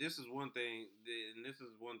 and this is one thing,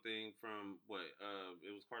 from what, it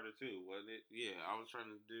was Carter 2, wasn't it? Yeah, I was trying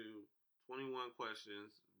to do 21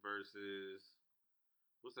 Questions versus,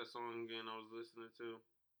 what's that song again I was listening to?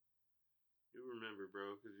 You remember,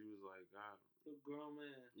 bro, because you was like, God. The Grown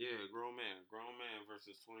Man. Yeah, Grown Man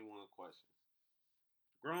versus 21 Questions.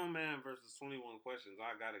 Grown Man versus 21 Questions,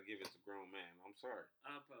 I gotta give it to Grown Man. I'm sorry.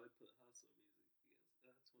 I'll probably put Hustle Music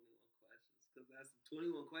against 21 Questions. Because that's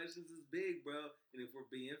 21 Questions is big, bro. And if we're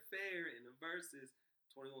being fair in the verses,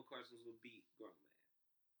 21 Questions would beat Grown Man.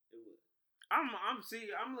 It would.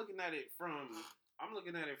 I'm looking at it from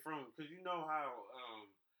because you know how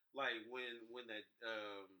like when that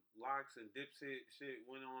Locks and Dipset shit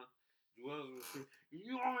went on, Joel was saying,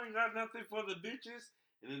 you only got nothing for the bitches,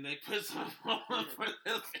 and then they put something on for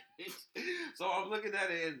the bitch. So I'm looking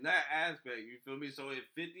at it in that aspect, you feel me? So if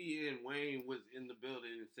 50 and Wayne was in the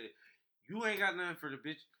building and said, you ain't got nothing for the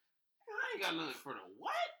bitch, I ain't got nothing for the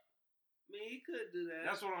what? I mean, he could do that.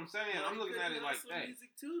 That's what I'm saying. I'm looking at it like that.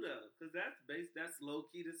 Music too, though, because that's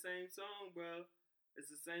low key the same song, bro. It's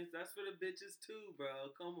the same. That's for the bitches too,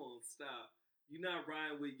 bro. Come on, stop. You not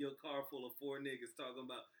riding with your car full of 4 niggas talking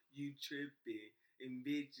about you tripping and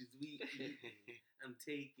bitches we I'm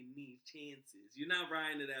taking these chances. You're not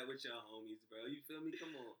riding to that with your homies, bro. You feel me?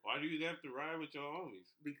 Come on. Why do you have to ride with your homies?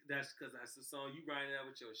 That's because that's the song you riding out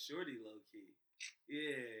with your shorty, low key.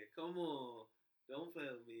 Yeah, come on. Don't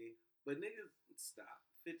fail me. But niggas, stop.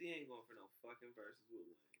 50 ain't going for no fucking verses with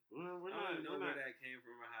Wayne. I don't know where that came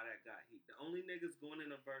from or how that got heat. The only niggas going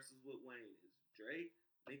in the verses with Wayne is Drake,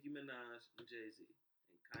 Nicki Minaj, and Jay-Z,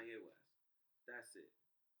 and Kanye West. That's it.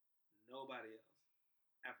 Nobody else.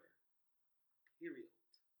 Ever. Period.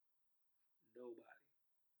 Nobody.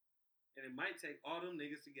 And it might take all them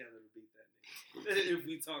niggas together to beat that nigga. If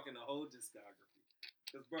we talking the whole discography.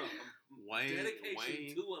 Because, bro,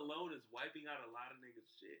 Dedication 2 alone is wiping out a lot of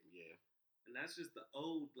niggas' shit. Yeah. And that's just the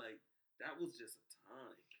old, like, that was just a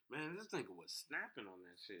time. Man, this nigga was snapping on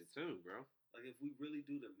that shit, too, bro. Like, if we really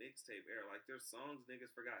do the mixtape era, like, there's songs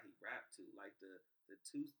niggas forgot he rapped to. Like, the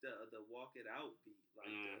Walk It Out beat.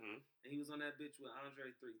 Like, and he was on that bitch with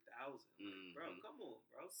Andre 3000. Like, bro, come on,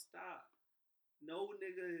 bro. Stop. No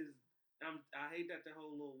nigga is... I hate that the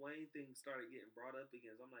whole Lil Wayne thing started getting brought up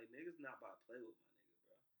again. I'm like, niggas not about to play with my nigga,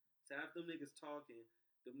 bro. So half them niggas talking,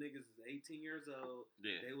 them niggas is 18 years old.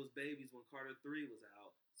 Yeah. They was babies when Carter 3 was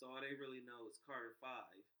out. So all they really know is Carter 5.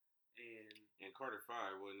 And Carter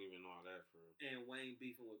 5 wasn't even all that for him. And Wayne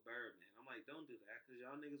beefing with Birdman. I'm like, don't do that, because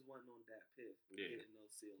y'all niggas wasn't on that piff. Yeah. Getting no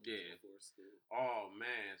ceilings before school. Oh,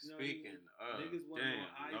 man. You know speaking of... Niggas wasn't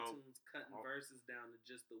on iTunes cutting verses down to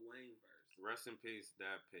just the Wayne verse. Rest in peace,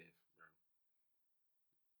 Dat Piff, bro.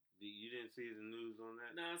 You didn't see the news on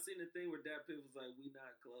that? No, I seen the thing where Dat Piff was like, we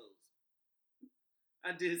not close.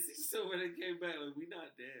 I did see somewhere that came back like, we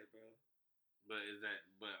not dead, bro. But is that?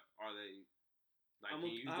 But are they? Like, I'll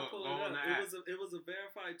can you pull go it on up. the app? It was a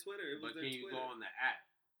verified Twitter. It was But their can you Twitter. go on the app?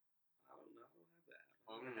 I don't know. I don't have the app.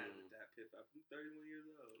 I never had the DAP Pip app. I'm 31 years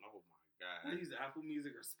old. Oh my god! I use Apple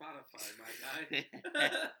Music or Spotify, my guy.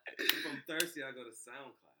 If I'm thirsty, I go to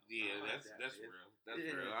SoundCloud. Yeah, I like that's Pip. real. That's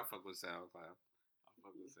real. I fuck with SoundCloud.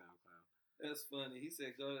 That's funny. He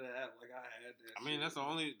said go to the app like I had that. I mean, shit. that's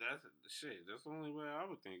the only way I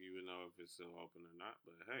would think you would know if it's still open or not.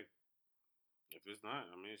 But hey, if it's not,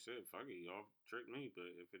 I mean, shit, fuck it, y'all tricked me. But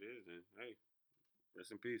if it is, then hey, rest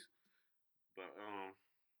in peace. But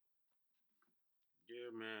yeah,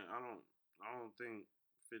 man, I don't think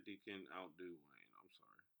 50 can outdo Wayne. I'm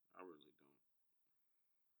sorry, I really don't.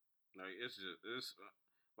 Like it's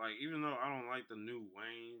like, even though I don't like the new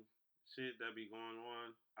Wayne shit that be going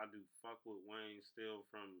on, I do fuck with Wayne still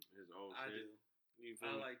from his old I shit. do. You I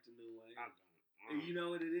feel me? like the new Wayne. I don't. And you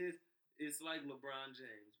know what it is? It's like LeBron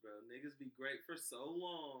James, bro. Niggas be great for so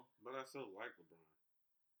long. But I still like LeBron.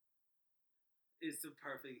 It's the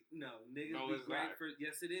perfect niggas No, be it's great not. for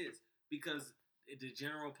yes it is. Because the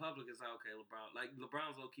general public is like, okay,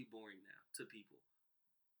 LeBron's low key boring now to people.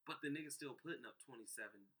 But the nigga's still putting up 27,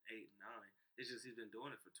 8, and 9. It's just he's been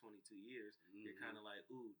doing it for 22 years. Mm-hmm. You're kind of like,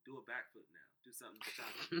 ooh, do a backflip now. Do something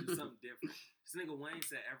exciting. Do something different. This nigga Wayne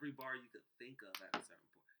said every bar you could think of at a certain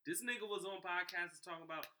point. This nigga was on podcasts talking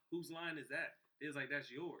about whose line is that. He was like,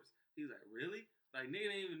 that's yours. He was like, really? Like,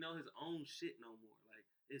 nigga didn't even know his own shit no more. Like,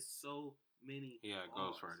 it's so many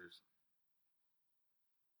bars. Ghostwriters.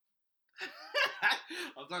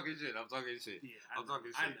 I'm talking shit. Yeah, I'm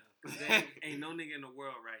talking shit. I know. Cause there ain't no nigga in the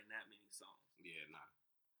world writing that many songs. Yeah, nah.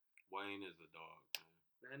 Wayne is a dog, man.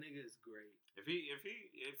 That nigga is great. If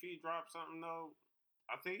he drops something though,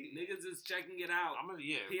 I think niggas is checking it out.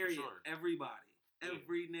 Period. For sure. Everybody.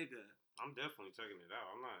 Every nigga. I'm definitely checking it out.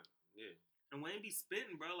 I'm not. Yeah. And Wayne be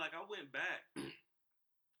spitting, bro. Like, I went back.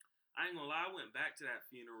 I ain't gonna lie. I went back to that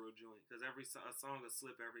funeral joint because a song will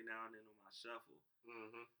slip every now and then on my shuffle.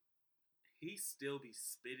 Mm-hmm. He still be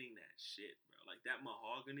spitting that shit, bro. Like, that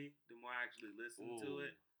mahogany, the more I actually listen to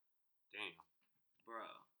it. Damn. Bro.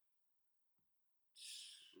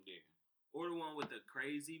 Yeah. Or the one with the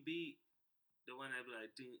crazy beat. The one that be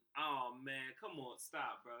like, oh man, come on,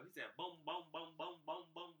 stop, bro. He said, boom, boom, boom, boom, boom,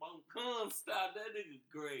 boom, boom. Come on, stop. That nigga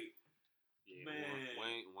great. Yeah, man.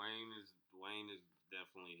 Wayne is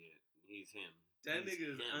definitely it. He's him. That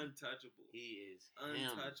nigga is untouchable. He is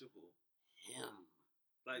untouchable. Him.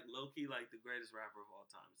 Like, low-key, like, the greatest rapper of all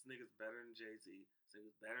time. This nigga's better than Jay-Z. This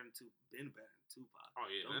nigga's been better than Tupac. Oh,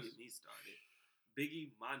 yeah. Don't get me started.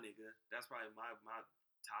 Biggie, my nigga. That's probably my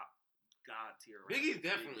top god tier rapper. Biggie's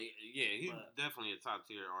definitely, he's definitely a top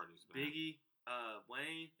tier artist, man. Biggie,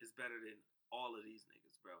 Wayne is better than all of these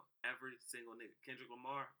niggas, bro. Every single nigga. Kendrick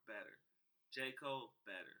Lamar, better. J. Cole,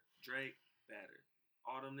 better. Drake, better.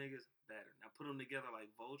 All them niggas, better. Now, put them together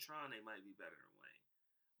like Voltron, they might be better than Wayne.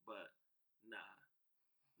 But, nah.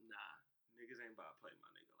 Niggas ain't about to play my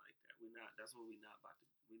nigga like that. That's what we not about to.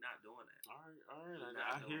 We not doing that. All right.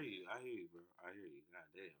 I hear you, bro. I hear you. God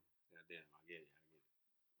damn. I get it.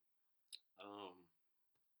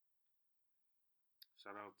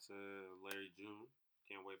 Shout out to Larry June.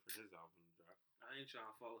 Can't wait for his album to drop. I ain't trying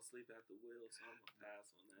to fall asleep at the wheel, so I'm gonna pass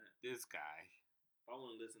on that. This guy. If I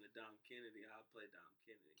want to listen to Dom Kennedy, I'll play Dom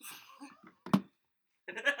Kennedy.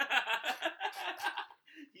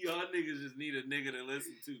 Y'all niggas just need a nigga to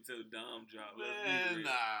listen to till Dom drop. Man,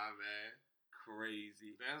 nah, man.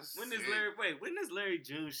 Crazy. When does Larry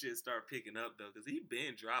June shit start picking up though? Cause he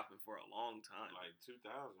been dropping for a long time. Like 2000,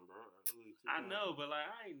 bro. Early 2000. I know, but like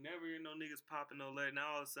I ain't never hear no niggas popping no Larry.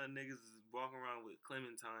 Now all of a sudden niggas is walking around with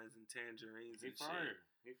clementines and tangerines and shit.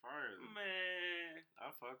 He fired. Man,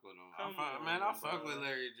 I fuck with him. I fuck with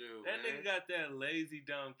Larry June. That nigga got that lazy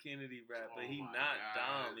Dom Kennedy rap, but he not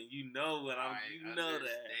Dom, and you know what you know that.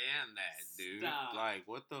 Understand that, dude. Stop. Like,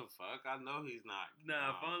 what the fuck? I know he's not.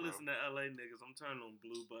 Nah, if I'm listening to LA niggas, I'm turning on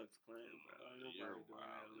Blue Bucks Clan, bro. You're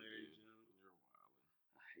wild, Larry June. You're wild.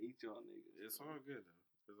 I hate y'all niggas. It's all good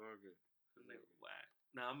though. It's all good. Nigga whack.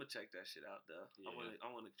 Nah, I'm gonna check that shit out though. Yeah.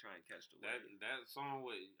 I wanna try and catch the wave. That song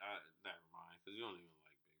with never mind, because you don't even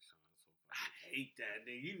like Big Sean. So I hate that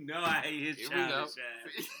nigga. You know I hate his childish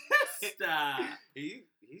ass. Stop.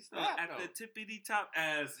 He's not at the tippity top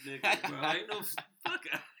ass nigga, bro. Ain't no fuck.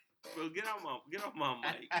 Bro, get off my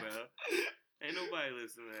mic, bro. Ain't nobody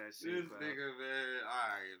listening to that shit, this bro. nigga, man.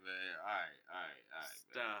 All right, man. All right.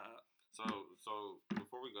 Stop. Man. So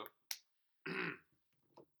before we go,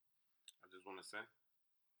 I just want to say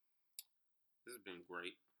this has been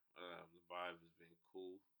great. The vibe has been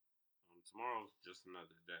cool. Tomorrow's just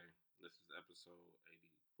another day. This is episode 80.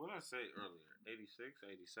 What did I say earlier? 86,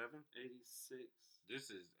 87? 86. This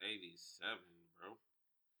is 87, bro.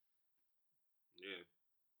 Yeah.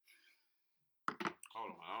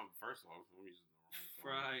 Hold on. First off, I'm using the wrong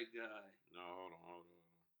phone. Fried guy. No, hold on.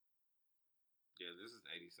 Yeah, this is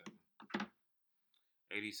 87.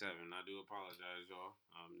 87. I do apologize, y'all.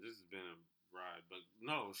 This has been a ride, but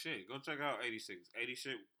no shit. Go check out 86.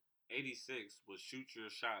 86 was Shoot Your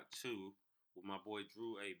Shot 2 with my boy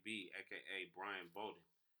Drew AB, aka Brian Bowden.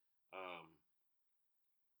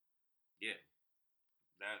 Yeah,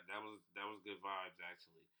 that was good vibes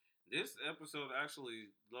actually. This episode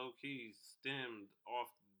actually low key stemmed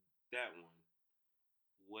off that one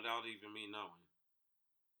without even me knowing.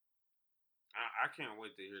 I can't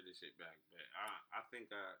wait to hear this shit back, but I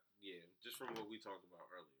think just from what we talked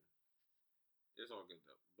about earlier, it's all good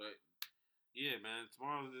though. But yeah, man,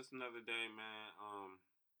 tomorrow's just another day, man.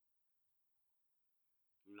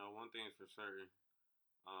 One thing's for certain,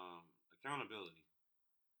 accountability.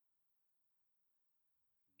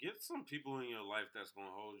 Get some people in your life that's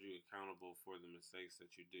gonna hold you accountable for the mistakes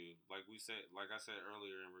that you do. Like I said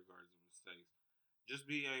earlier in regards to mistakes, just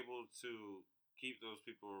be able to keep those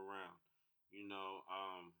people around.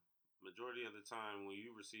 Majority of the time when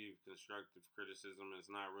you receive constructive criticism, it's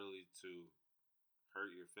not really to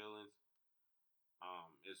hurt your feelings.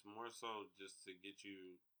 It's more so just to get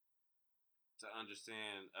you to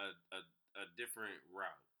understand a different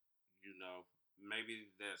route. Maybe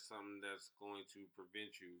that's something that's going to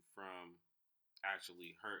prevent you from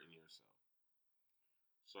actually hurting yourself.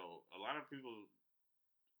 So a lot of people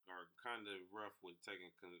are kind of rough with taking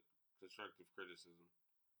constructive criticism.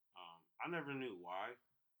 I never knew why,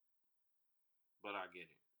 but I get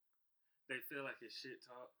it. They feel like it's shit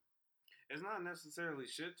talk. It's not necessarily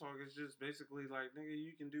shit talk. It's just basically like, nigga,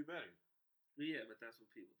 you can do better. Yeah, but that's what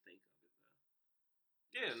people think of it,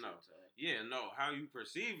 though. Yeah, no. How you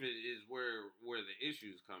perceive it is where the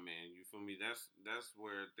issues come in. You feel me? That's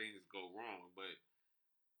where things go wrong. But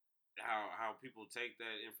how people take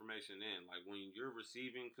that information in, like when you're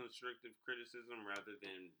receiving constructive criticism rather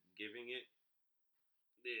than giving it,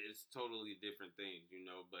 it's totally different things,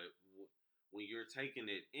 But when you're taking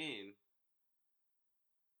it in,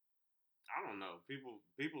 I don't know. People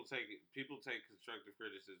take constructive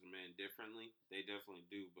criticism in differently. They definitely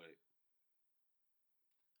do, but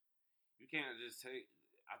you can't just take.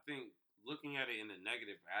 I think looking at it in a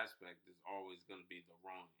negative aspect is always going to be the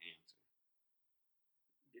wrong answer.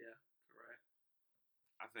 Yeah, correct.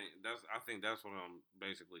 I think that's what I'm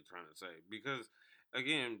basically trying to say, because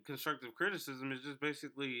again, constructive criticism is just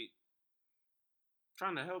basically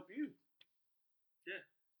trying to help you. Yeah.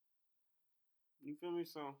 You feel me?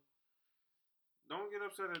 So don't get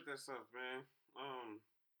upset at that stuff, man.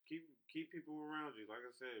 Keep people around you. Like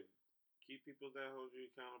I said, keep people that hold you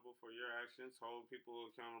accountable for your actions. Hold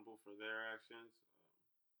people accountable for their actions.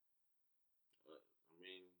 I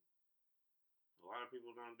mean, a lot of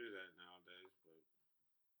people don't do that nowadays, but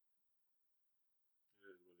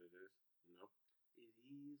it is what it is. It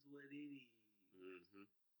is what it is. Mm-hmm.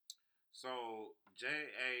 So,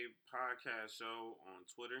 JA Podcast Show on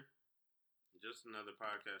Twitter. Just another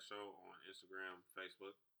podcast show on Instagram,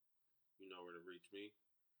 Facebook. You know where to reach me.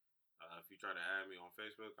 If you try to add me on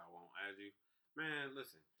Facebook, I won't add you. Man,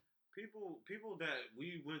 listen. People that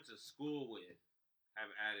we went to school with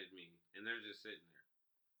have added me, and they're just sitting there.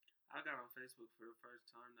 I got on Facebook for the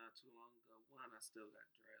first time not too long ago. One, I still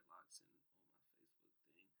got dreadlocks on my Facebook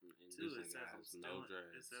thing. And Two, it says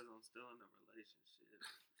I'm still in a relationship.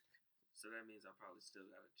 So that means I probably still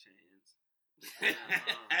got a chance.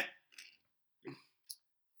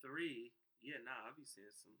 Three, I be seeing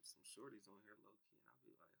some shorties on here low key, and I'll be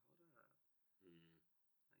like, hold up. Like, you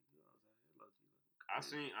I was out here low key looking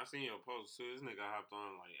crazy. I seen your post too. This nigga hopped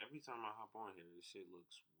on, like, every time I hop on here, this shit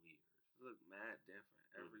looks weird. It look mad different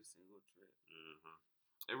every single trip.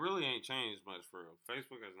 Mm-hmm. It really ain't changed much for real.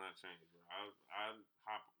 Facebook has not changed, bro. I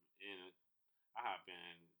hop in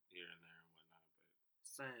here and there and whatnot, but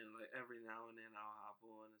same, like every now and then I'll hop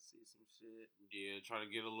on and see some shit. Yeah, try to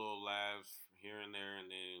get a little laughs here and there, and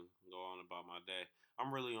then go on about my day.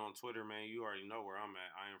 I'm really on Twitter, man. You already know where I'm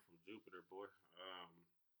at. I am from Jupiter, boy.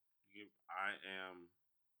 I am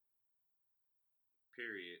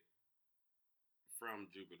period from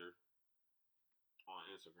Jupiter on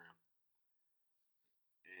Instagram.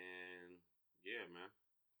 And yeah, man.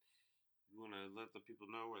 You wanna let the people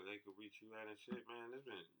know where they could reach you at and shit, man? This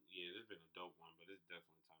been a dope one, but it's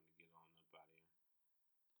definitely time to get on up out of here.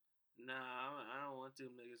 Nah, I don't want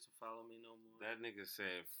them niggas to follow me no more. That nigga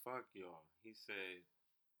said, fuck y'all. He said,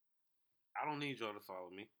 I don't need y'all to follow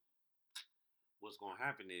me. What's gonna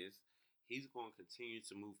happen is he's going to continue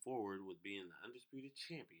to move forward with being the undisputed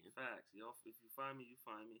champion. Facts, y'all. If you find me, you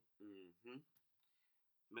find me. Mm-hmm.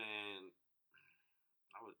 Man,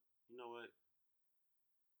 I would. You know what?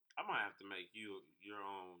 I might have to make you your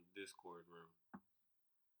own Discord room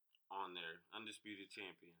on there, undisputed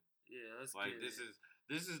champion. Yeah, let's Like get it.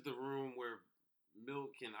 this is the room where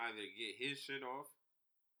Milk can either get his shit off,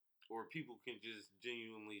 or people can just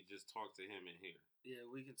genuinely just talk to him in here. Yeah,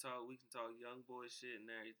 we can talk. We can talk young boy shit and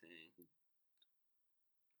everything.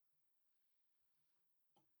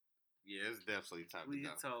 Yeah, it's definitely time We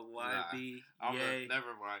to can go. talk YB, Yay,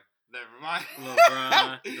 Never mind. Never mind.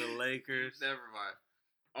 LeBron, the Lakers. Never mind.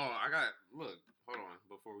 Oh, I got. Look, hold on.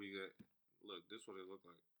 Before we get. Look, this is what it looked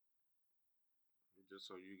like. Just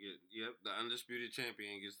so you get. Yep, the undisputed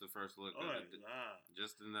champion gets the first look Oh, of it.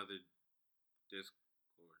 Just another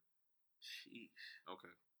Discord. Sheesh.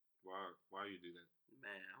 Okay. Why you do that?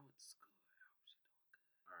 Man, I went to school.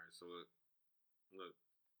 All right, so look.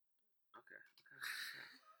 Okay.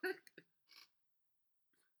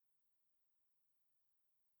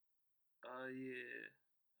 Oh yeah.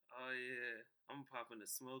 I'm popping the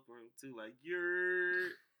smoke room too. Like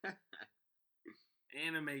you're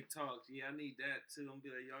anime talks. Yeah, I need that too. I'm gonna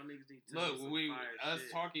be like, y'all niggas need to Look, us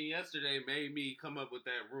shit. talking yesterday made me come up with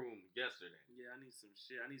that room yesterday. Yeah, I need some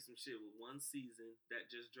shit. I need some shit with one season that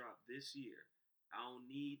just dropped this year. I don't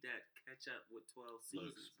need that catch up with 12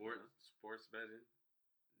 seasons. Look, sports betting,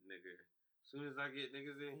 nigga. As soon as I get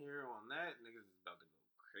niggas in here on that, niggas is about to go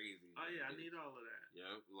crazy. Oh yeah, I need all of that.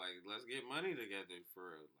 Yep, like let's get money together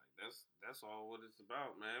for real. Like that's all what it's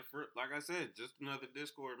about, man. For like I said, just another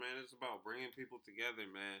Discord, man. It's about bringing people together,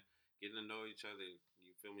 man. Getting to know each other.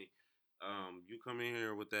 You feel me? You come in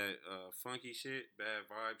here with that funky shit, bad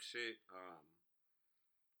vibe shit.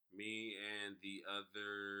 Me and the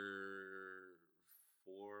other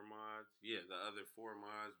 4 mods. Yeah, the other 4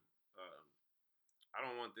 mods. I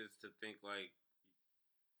don't want this to think like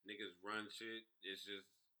niggas run shit. It's just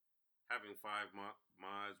having 5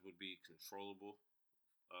 mods would be controllable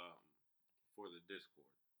for the Discord.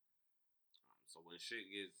 So when shit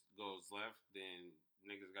goes left, then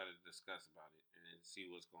niggas got to discuss about it and see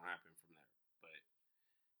what's gonna happen from there. But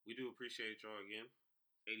we do appreciate y'all again.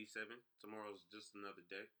 87. Tomorrow's just another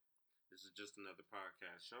day. This is just another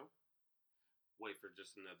podcast show. Wait for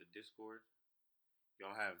just another Discord.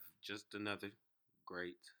 Y'all have just another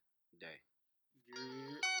great day.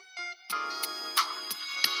 Yeah.